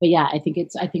yeah, I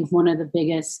think one of the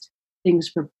biggest things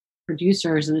for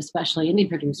producers, and especially indie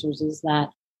producers, is that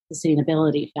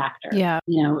sustainability factor. Yeah.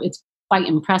 It's quite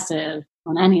impressive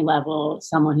on any level,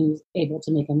 someone who's able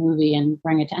to make a movie and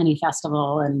bring it to any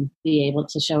festival and be able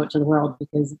to show it to the world,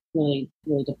 because it's really,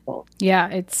 really difficult. Yeah,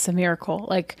 it's a miracle.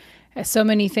 Like, so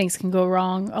many things can go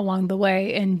wrong along the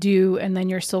way and then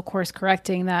you're still course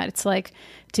correcting that. It's like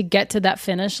to get to that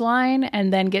finish line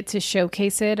and then get to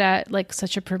showcase it at like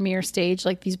such a premier stage,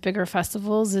 like these bigger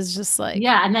festivals, is just like,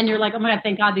 yeah. And then you're like, oh my God,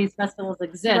 thank God these festivals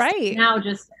exist. Right. Now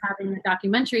just having the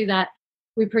documentary that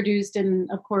we produced,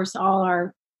 and of course all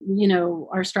our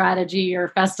strategy or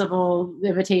festival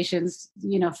invitations,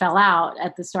 fell out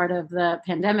at the start of the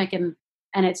pandemic. And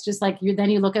it's just like, then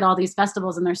you look at all these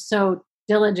festivals and they're so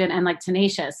diligent and like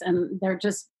tenacious, and they're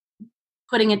just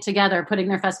putting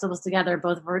their festivals together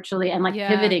both virtually and like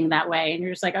pivoting that way. And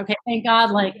you're just like, okay, thank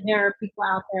God, like there are people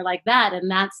out there like that,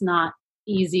 and that's not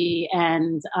easy,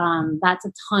 and that's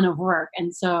a ton of work.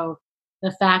 And so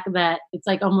the fact that it's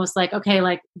like almost like, okay,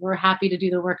 like we're happy to do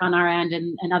the work on our end,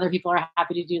 and other people are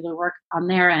happy to do the work on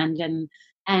their end,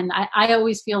 and I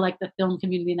always feel like the film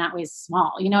community in that way is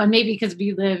small, and maybe because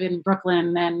we live in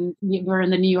Brooklyn and we're in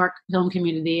the New York film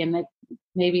community, and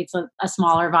maybe it's a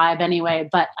smaller vibe anyway.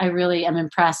 But I really am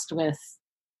impressed with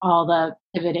all the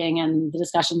pivoting and the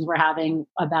discussions we're having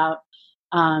about,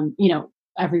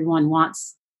 everyone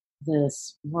wants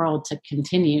this world to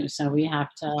continue, so we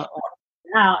have to like,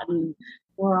 figure it out, and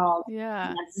we're all,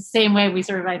 it's the same way we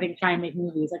sort of, I think, try and make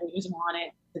movies. Like, we just want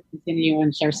it to continue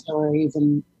and share stories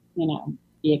and,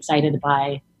 be excited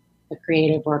by the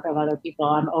creative work of other people.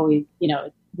 I'm always,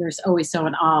 there's always so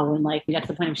in awe when like we get to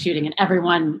the point of shooting and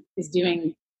everyone is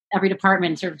doing, every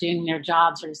department sort of doing their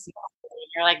job sort of.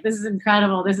 You're like, this is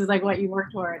incredible. This is like what you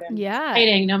work toward. And it's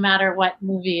exciting, no matter what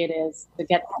movie it is to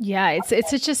get. Yeah, it's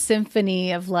such a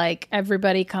symphony of like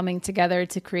everybody coming together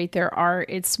to create their art.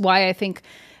 It's why I think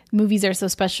movies are so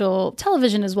special,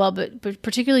 television as well, but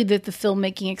particularly the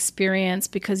filmmaking experience,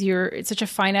 because it's such a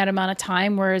finite amount of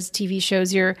time, whereas TV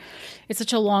shows, it's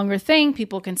such a longer thing.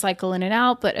 People can cycle in and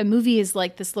out, but a movie is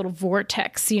like this little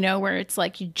vortex, where it's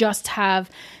like you just have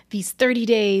these 30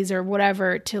 days or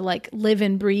whatever to like live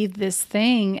and breathe this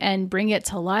thing and bring it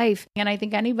to life. And I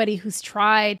think anybody who's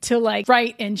tried to like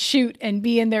write and shoot and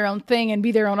be in their own thing and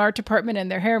be their own art department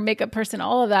and their hair and makeup person,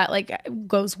 all of that, like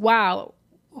goes, wow,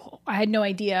 I had no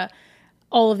idea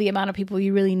all of the amount of people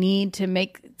you really need to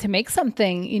make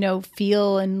something,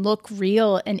 feel and look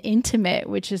real and intimate,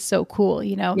 which is so cool,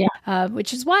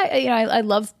 which is why, I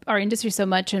love our industry so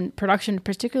much, and production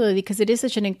particularly, because it is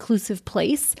such an inclusive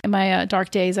place. In my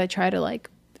dark days, I try to like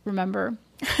remember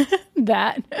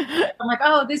that. I'm like,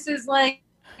 oh, this is like,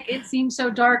 it seems so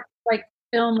dark, like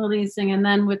film releasing. And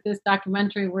then with this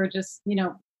documentary, we're just,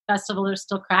 festivals are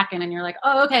still cracking, and you're like,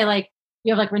 oh, okay, like,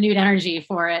 you have like renewed energy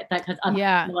for it, that because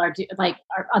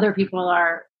other people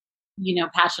are,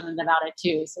 passionate about it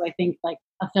too. So I think like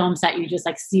a film set, you just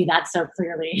like see that so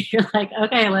clearly. You're like,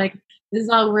 okay, like this is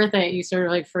all worth it. You sort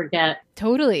of like forget.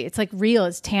 Totally. It's like real,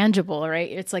 it's tangible,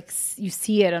 right? It's like you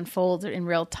see it unfold in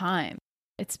real time.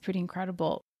 It's pretty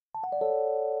incredible.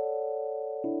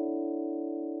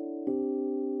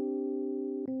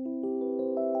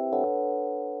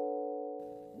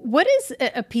 What is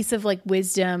a piece of like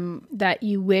wisdom that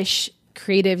you wish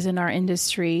creatives in our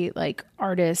industry, like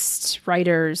artists,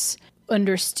 writers,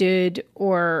 understood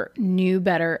or knew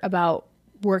better about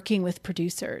working with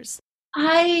producers?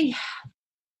 I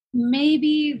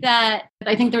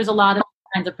think there's a lot of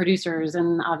kinds of producers,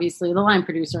 and obviously the line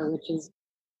producer, which is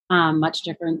much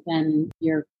different than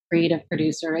your creative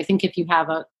producer. I think if you have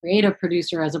a creative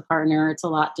producer as a partner, it's a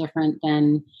lot different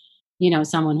than,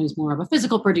 someone who's more of a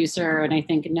physical producer. And I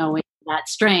think knowing that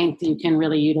strength, you can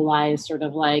really utilize sort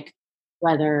of like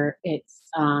whether it's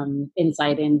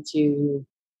insight into,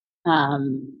 how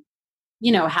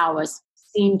a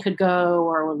scene could go,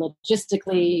 or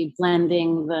logistically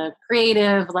blending the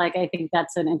creative. Like, I think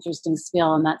that's an interesting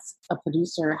skill, and that's a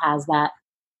producer has that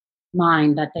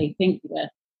mind that they think with.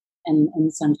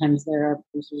 And sometimes there are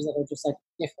producers that are just like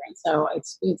different. So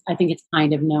it's I think it's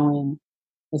kind of knowing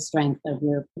the strength of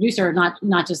your producer,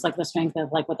 not just like the strength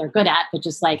of like what they're good at, but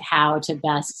just like how to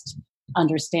best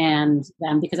understand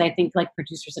them. Because I think like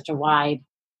producers such a wide,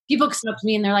 people come up to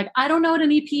me and they're like, I don't know what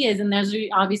an EP is. And there's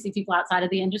obviously people outside of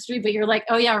the industry, but you're like,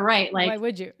 oh yeah, right. Like, why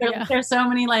would you? There's so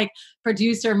many like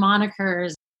producer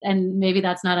monikers. And maybe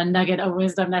that's not a nugget of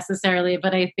wisdom necessarily,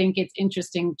 but I think it's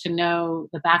interesting to know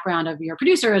the background of your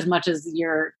producer as much as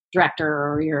your director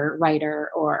or your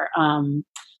writer, or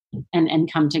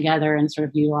and come together and sort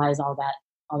of utilize all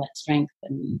that strength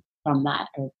and from that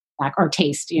or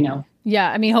taste,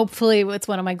 Yeah. I mean, hopefully it's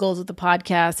one of my goals with the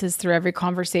podcast is through every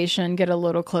conversation, get a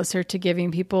little closer to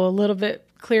giving people a little bit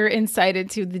clear insight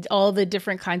into all the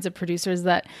different kinds of producers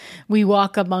that we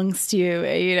walk amongst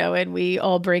and we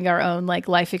all bring our own like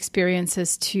life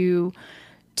experiences to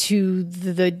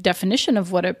the definition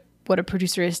of what a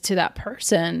producer is to that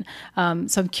person.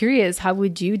 So I'm curious, how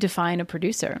would you define a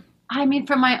producer? I mean,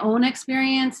 from my own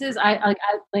experiences, I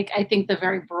think the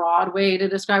very broad way to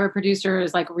describe a producer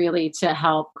is like really to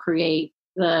help create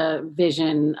the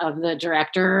vision of the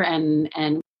director and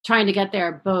trying to get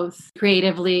there both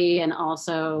creatively and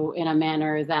also in a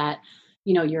manner that,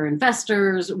 your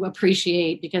investors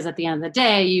appreciate, because at the end of the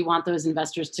day, you want those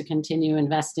investors to continue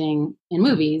investing in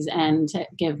movies and to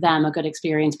give them a good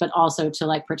experience, but also to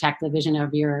like protect the vision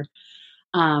of your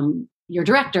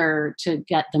director to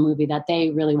get the movie that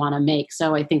they really want to make.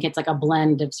 So I think it's like a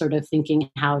blend of sort of thinking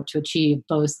how to achieve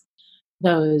both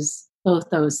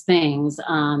those things,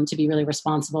 to be really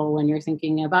responsible when you're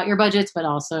thinking about your budgets, but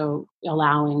also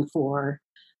allowing for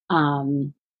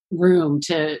room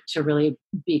to really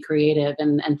be creative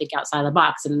and think outside the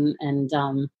box. And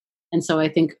so I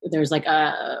think there's like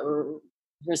a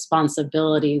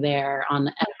responsibility there on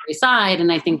every side.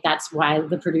 And I think that's why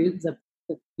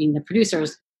being the producer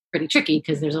is pretty tricky,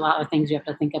 because there's a lot of things you have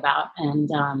to think about. And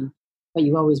but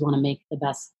you always want to make the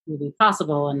best movie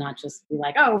possible and not just be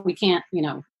like, oh, we can't,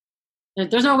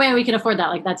 there's no way we can afford that.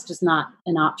 Like, that's just not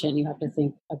an option. You have to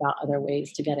think about other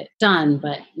ways to get it done.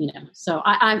 But, so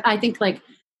I think like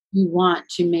you want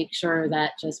to make sure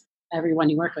that just everyone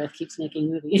you work with keeps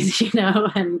making movies,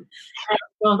 and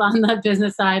both on the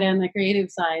business side and the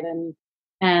creative side.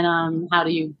 And how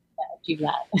do you achieve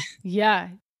that? Yeah.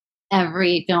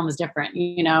 Every film is different,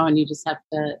 and you just have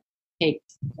to take,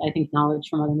 I think, knowledge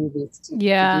from other movies to do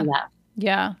that.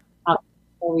 Yeah.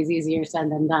 Always easier said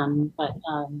than done. But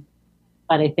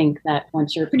I think that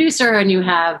once you're a producer and you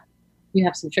have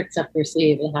some tricks up your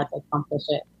sleeve, it had to accomplish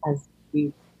it as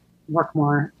you work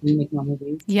more and make more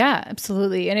movies. Yeah,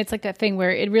 absolutely. And it's like that thing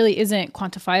where it really isn't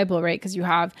quantifiable, right? Because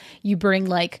you bring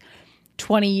like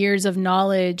 20 years of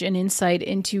knowledge and insight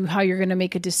into how you're going to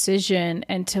make a decision,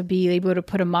 and to be able to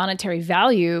put a monetary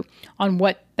value on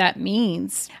what that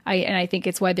means. I think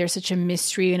it's why there's such a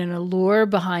mystery and an allure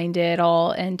behind it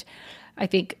all. And I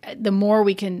think the more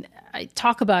we can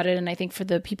talk about it, and I think for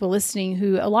the people listening,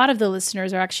 who a lot of the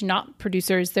listeners are actually not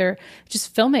producers, they're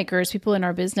just filmmakers, people in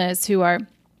our business who are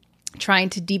trying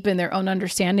to deepen their own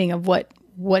understanding of what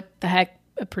the heck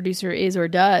a producer is or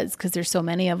does, because there's so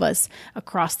many of us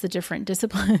across the different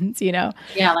disciplines,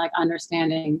 Yeah, like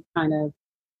understanding kind of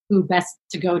who best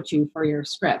to go to for your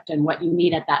script and what you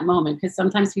need at that moment. Because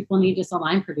sometimes people need just a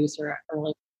line producer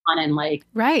early on, and like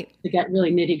to get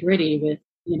really nitty gritty with,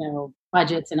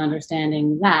 budgets and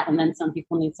understanding that. And then some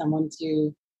people need someone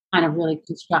to kind of really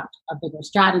construct a bigger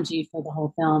strategy for the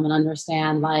whole film and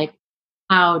understand like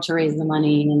how to raise the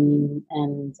money and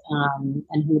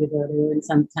who to go to. And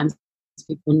sometimes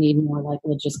people need more like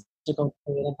logistical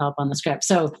creative help on the script.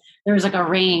 So there's like a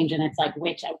range, and it's like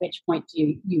at which point do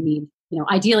you need,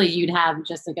 ideally you'd have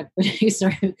just like a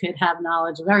producer who could have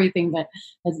knowledge of everything, but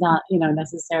it's not,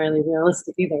 necessarily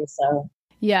realistic either. So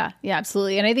yeah,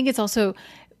 absolutely. And I think it's also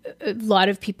a lot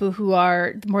of people who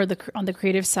are more on the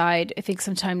creative side, I think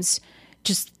sometimes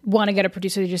just want to get a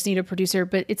producer, they just need a producer.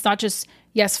 But it's not just,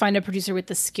 yes, find a producer with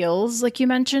the skills, like you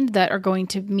mentioned, that are going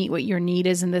to meet what your need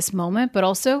is in this moment, but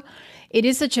also it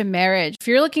is such a marriage. If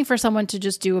you're looking for someone to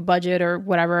just do a budget or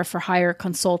whatever for hire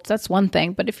consult, that's one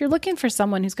thing. But if you're looking for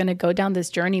someone who's going to go down this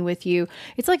journey with you,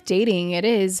 it's like dating. It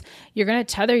is. You're going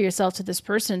to tether yourself to this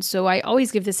person. So I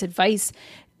always give this advice.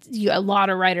 A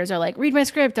lot of writers are like, read my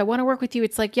script, I want to work with you.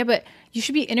 It's like, yeah, but you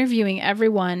should be interviewing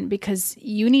everyone because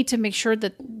you need to make sure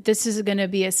that this is going to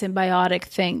be a symbiotic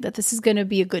thing, that this is going to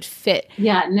be a good fit.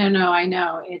 Yeah, no, I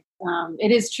know.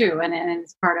 It is true. And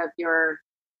it's part of your,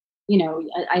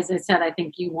 as I said, I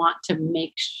think you want to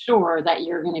make sure that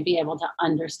you're going to be able to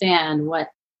understand what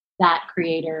that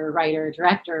creator, writer,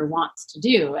 director wants to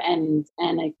do. And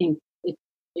I think if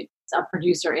a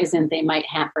producer isn't, they might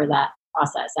hamper that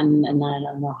process. And then I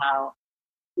don't know how,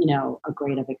 a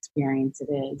great of experience it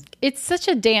is. It's such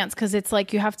a dance because it's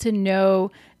like you have to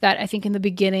know that I think in the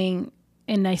beginning,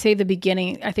 and I say the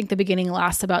beginning, I think the beginning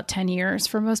lasts about 10 years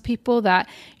for most people, that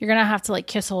you're going to have to like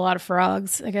kiss a lot of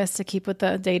frogs, I guess, to keep with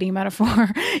the dating metaphor,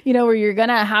 where you're going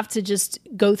to have to just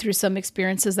go through some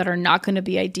experiences that are not going to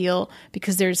be ideal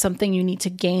because there's something you need to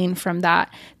gain from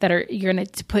that you're going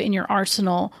to put in your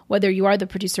arsenal, whether you are the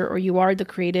producer or you are the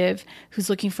creative who's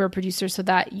looking for a producer, so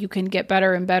that you can get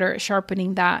better and better at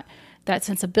sharpening that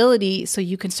sensibility so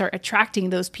you can start attracting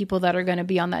those people that are going to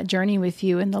be on that journey with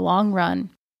you in the long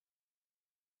run.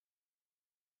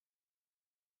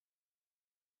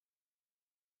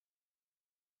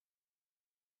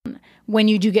 When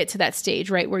you do get to that stage,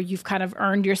 right, where you've kind of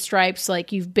earned your stripes,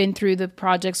 like you've been through the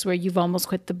projects where you've almost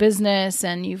quit the business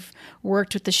and you've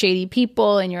worked with the shady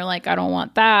people and you're like, I don't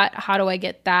want that. How do I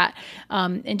get that?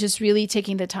 And just really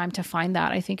taking the time to find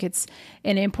that. I think it's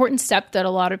an important step that a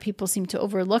lot of people seem to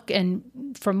overlook. And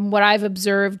from what I've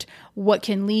observed, what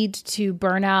can lead to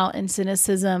burnout and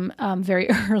cynicism very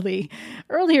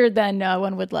earlier than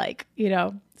one would like,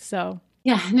 so.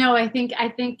 Yeah, no, I think,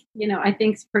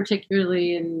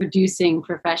 particularly in producing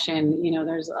profession,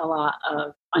 there's a lot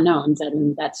of unknowns,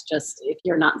 and that's just, if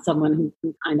you're not someone who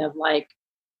can kind of like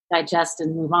digest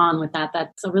and move on with that,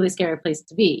 that's a really scary place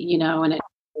to be, and it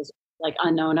is like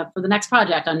unknown up for the next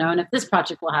project, unknown if this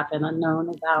project will happen, unknown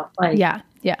about like, yeah.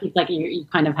 Like you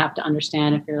kind of have to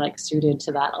understand if you're like suited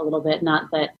to that a little bit,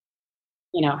 not that,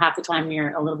 half the time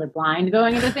you're a little bit blind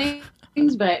going into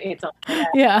things, but it's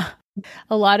yeah.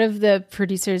 A lot of the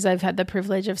producers I've had the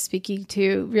privilege of speaking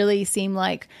to really seem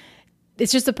like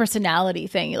it's just a personality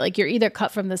thing. Like you're either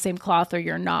cut from the same cloth or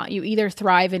you're not. You either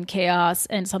thrive in chaos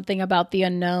and something about the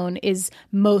unknown is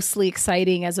mostly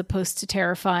exciting as opposed to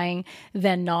terrifying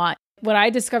than not. When I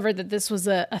discovered that this was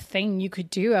a thing you could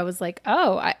do, I was like,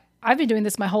 oh, I've been doing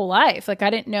this my whole life. Like I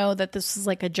didn't know that this was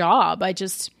like a job. I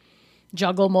just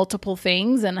juggle multiple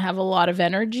things and have a lot of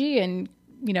energy and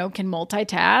can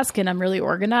multitask, and I'm really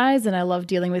organized and I love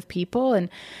dealing with people and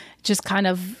just kind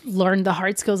of learned the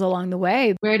hard skills along the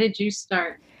way. Where did you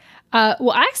start?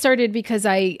 Well, I started because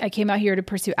I came out here to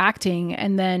pursue acting.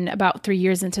 And then about 3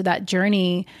 years into that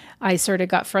journey, I sort of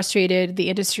got frustrated. The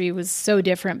industry was so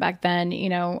different back then.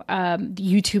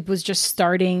 YouTube was just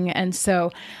starting. And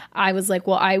so I was like,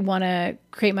 well, I want to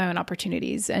create my own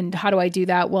opportunities. And how do I do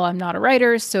that? Well, I'm not a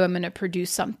writer, so I'm going to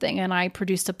produce something. And I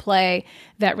produced a play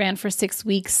that ran for 6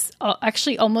 weeks.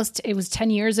 Actually, it was 10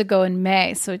 years ago in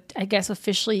May. So I guess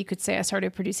officially you could say I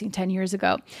started producing 10 years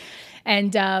ago.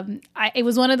 And it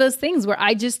was one of those things where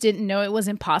I just didn't know it was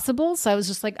impossible. So I was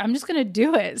just like, I'm just going to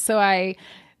do it. So I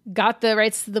got the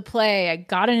rights to the play. I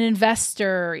got an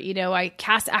investor. I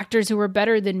cast actors who were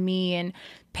better than me and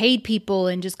paid people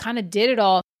and just kind of did it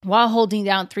all while holding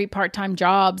down 3 part-time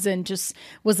jobs, and just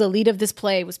was the lead of this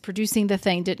play, was producing the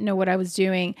thing, didn't know what I was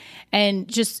doing. And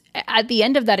just at the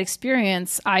end of that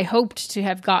experience, I hoped to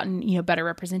have gotten, better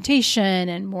representation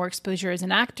and more exposure as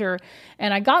an actor.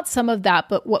 And I got some of that,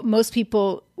 but what most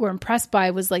people were impressed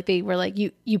by was like, they were like,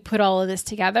 you put all of this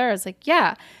together? I was like,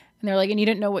 yeah. And they're like, and you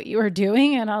didn't know what you were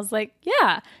doing? And I was like,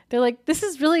 yeah. They're like, this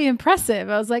is really impressive.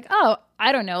 I was like, oh,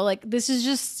 I don't know. Like, this is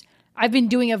just, I've been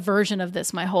doing a version of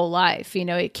this my whole life.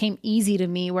 It came easy to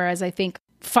me, whereas I think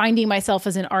finding myself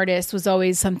as an artist was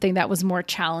always something that was more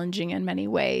challenging in many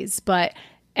ways. But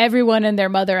everyone and their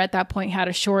mother at that point had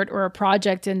a short or a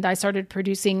project, and I started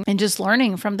producing and just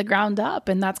learning from the ground up.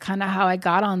 And that's kind of how I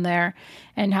got on there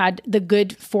and had the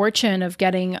good fortune of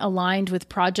getting aligned with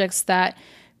projects that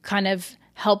kind of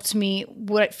helped me,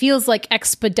 what feels like,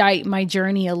 expedite my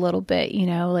journey a little bit,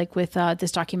 like with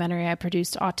this documentary I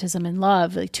produced, Autism in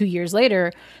Love. Like 2 years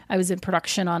later, I was in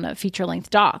production on a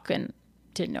feature-length doc and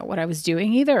didn't know what I was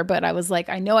doing either, but I was like,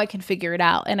 I know I can figure it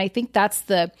out. And I think that's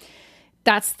the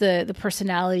that's the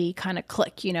personality kind of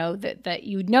click, you know, that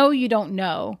you don't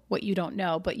know what you don't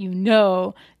know, but you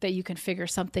know that you can figure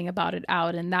something about it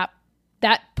out. And that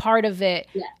part of it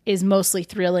is mostly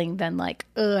thrilling than like,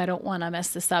 oh, I don't want to mess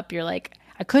this up. You're like,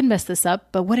 I could mess this up,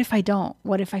 but what if I don't?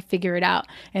 What if I figure it out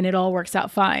and it all works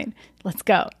out fine? Let's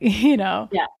go, you know?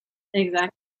 Yeah, exactly.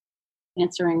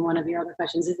 Answering one of your other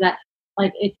questions is that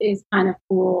like, it is kind of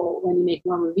cool when you make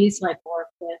more movies, like work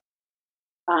with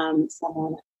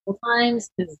someone a couple times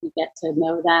because you get to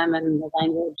know them and the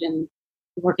language, and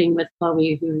working with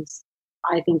Chloe, who's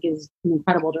I think is an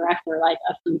incredible director,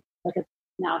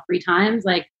 now 3 times.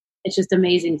 Like, it's just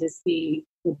amazing to see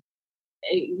the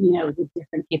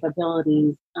different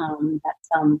capabilities that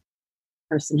some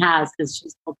person has, because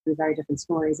she's told through very different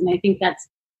stories, and I think that's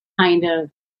kind of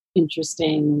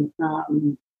interesting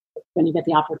when you get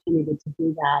the opportunity to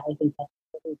do that. I think that's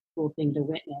a really cool thing to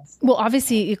witness. Well,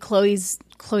 obviously Chloe's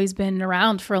been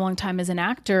around for a long time as an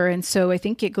actor, and so I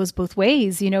think it goes both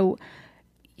ways. You know,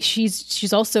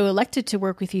 she's also elected to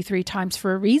work with you 3 times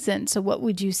for a reason. So what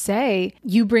would you say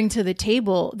you bring to the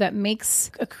table that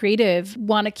makes a creative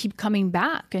want to keep coming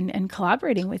back and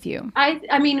collaborating with you?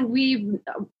 I mean,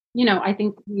 I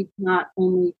think we've not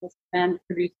only just been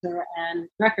producer and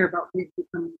director, but we've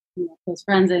become close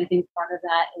friends. And I think part of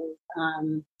that is,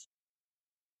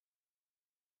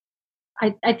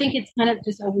 I think it's kind of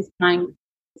just always trying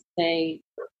to say,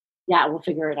 yeah, we'll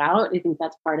figure it out. I think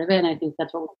that's part of it. And I think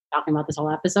that's what we're talking about this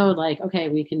whole episode. Like, okay,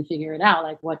 we can figure it out.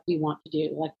 Like, what do you want to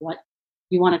do? Like, what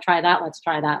you want to try that? Let's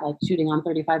try that. Like, shooting on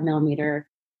 35 millimeter.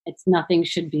 Nothing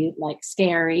should be like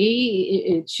scary.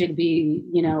 It should be,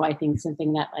 I think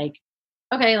something that like,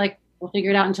 okay, like we'll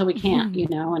figure it out until we can't,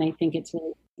 and I think it's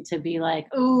really to be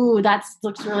like, ooh, that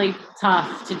looks really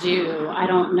tough to do. I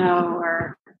don't know.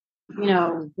 Or,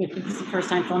 if it's a first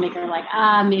time filmmaker, like,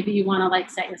 maybe you want to like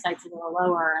set your sights a little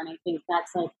lower. And I think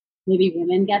that's like, maybe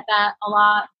women get that a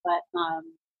lot, but,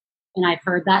 and I've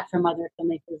heard that from other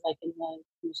filmmakers, like in the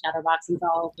Shadowbox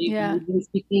anthology,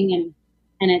 speaking,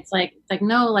 and it's like,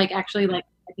 no, like, actually, like,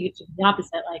 I think it's just the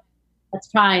opposite. Like,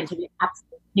 let's try until we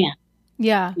absolutely can't.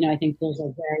 Yeah. I think there's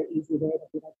a very easy way to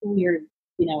be like,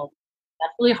 oh,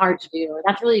 that's really hard to do, or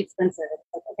that's really expensive. It's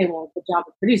like, okay, well, the job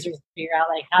of producers to figure out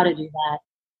like how to do that,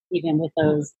 even with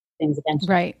those things against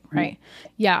you. Right.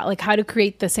 Yeah. Like how to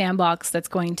create the sandbox that's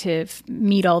going to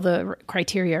meet all the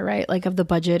criteria, right? Like of the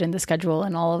budget and the schedule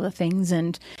and all of the things,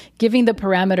 and giving the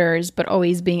parameters, but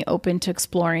always being open to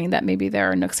exploring that maybe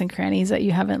there are nooks and crannies that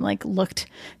you haven't like looked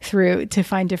through to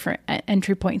find different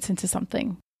entry points into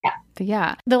something.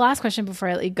 Yeah. The last question before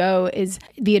I let you go is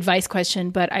the advice question,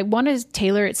 but I want to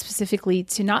tailor it specifically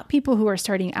to not people who are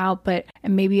starting out, but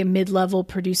maybe a mid-level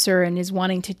producer and is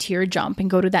wanting to tier jump and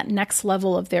go to that next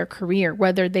level of their career,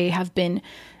 whether they have been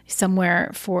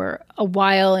somewhere for a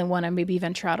while and want to maybe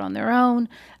venture out on their own.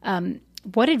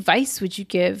 What advice would you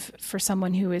give for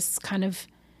someone who is kind of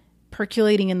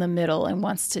percolating in the middle and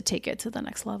wants to take it to the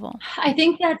next level? I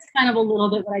think that's kind of a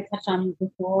little bit what I touched on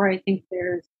before. I think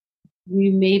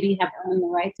you maybe have earned the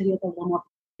right to be a little more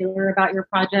particular about your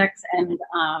projects, and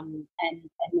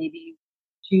maybe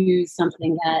choose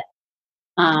something that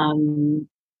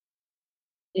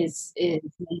is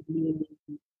maybe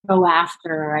go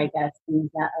after, I guess,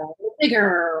 things that are a little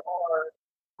bigger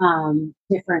or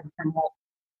different from what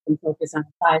you can focus on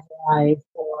size-wise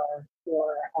or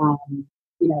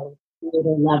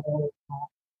later level,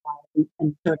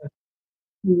 and sort of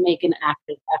make an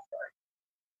active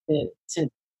effort to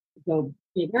go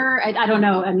bigger. I don't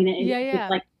know. I mean, it's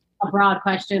like a broad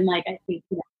question. Like, I think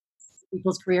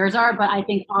people's careers are, but I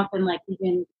think often, like,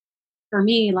 even for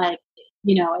me, like,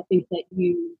 I think that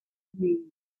you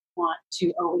want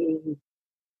to always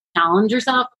challenge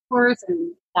yourself, of course,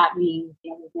 and that means,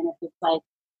 even if it's like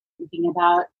thinking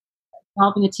about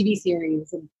developing a TV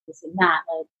series and this and that,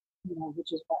 like,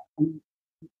 which is what I'm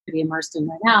pretty immersed in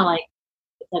right now. Like,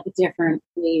 it's like a different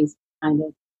ways to kind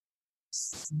of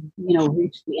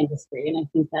reach the industry. And I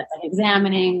think that's like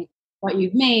examining what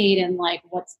you've made and like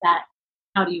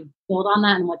how do you build on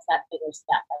that, and what's that bigger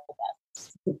step, I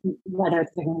guess, whether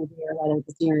it's a movie or whether it's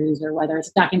a series or whether it's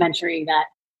a documentary that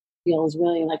feels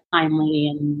really like timely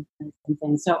and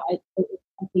things. So I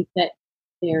think that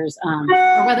there's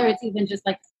or whether it's even just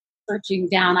like searching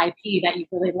down IP that you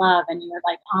really love and you're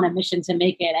like on a mission to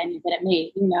make it and you get it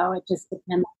made, it just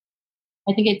depends.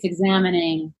 I think it's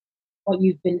examining what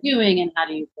you've been doing and how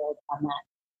do you build on that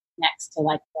next to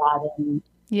like broaden.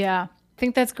 Yeah. I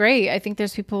think that's great. I think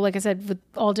there's people, like I said, with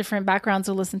all different backgrounds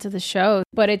who listen to the show,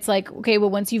 but it's like, okay,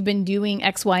 well, once you've been doing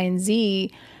X, Y, and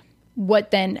Z,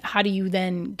 how do you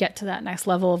then get to that next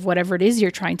level of whatever it is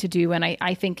you're trying to do? And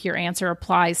I think your answer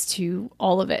applies to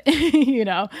all of it,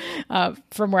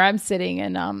 from where I'm sitting.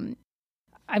 And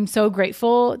I'm so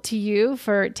grateful to you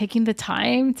for taking the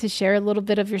time to share a little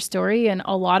bit of your story and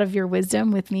a lot of your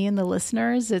wisdom with me and the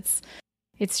listeners.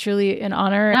 It's truly an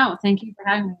honor. No, thank you for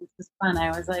having me. This was fun. I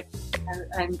was like,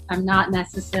 I'm not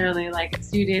necessarily like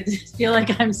feel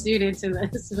like I'm suited to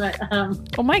this, but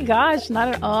oh my gosh, not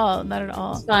at all. Not at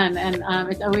all. It's fun. And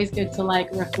it's always good to like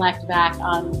reflect back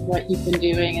on what you've been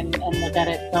doing and look at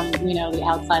it from, the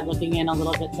outside looking in a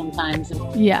little bit sometimes.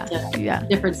 And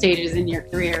different stages in your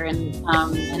career. And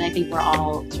I think we're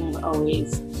all sort of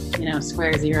always,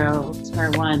 square zero,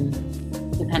 square one,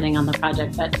 depending on the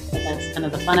project, but that's kind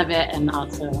of the fun of it. And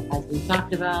also, as we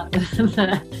talked about,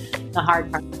 the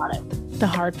hard part about it. The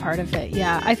hard part of it.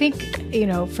 Yeah. I think,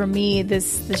 for me,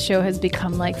 this show has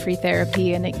become like free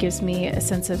therapy, and it gives me a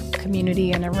sense of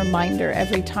community and a reminder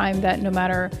every time that no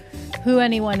matter who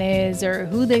anyone is or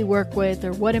who they work with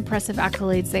or what impressive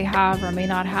accolades they have or may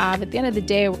not have, at the end of the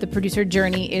day, the producer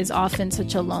journey is often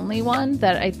such a lonely one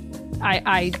that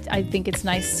I think it's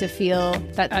nice to feel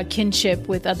that kinship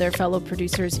with other fellow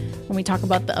producers when we talk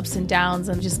about the ups and downs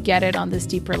and just get it on this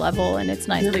deeper level. And it's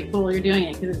nice. It's really cool you're doing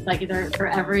it, because it's like for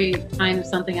every kind of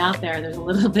something out there's a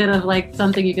little bit of like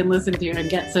something you can listen to and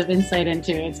get some insight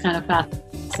into. It's kind of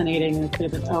fascinating.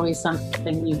 There's always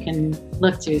something you can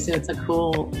look to. So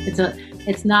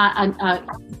it's not a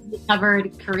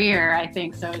covered career, I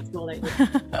think. So it's cool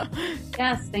that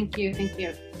Yes, thank you.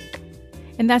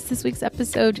 And that's this week's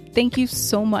episode. Thank you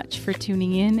so much for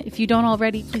tuning in. If you don't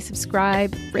already, please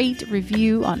subscribe, rate,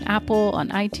 review on Apple, on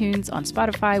iTunes, on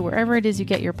Spotify, wherever it is you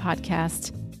get your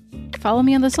podcast. Follow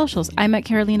me on the socials. I'm at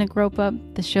Carolina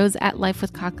Gropa. The show's at Life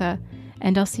with Kaka.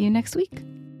 And I'll see you next week.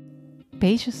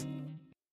 Beijos.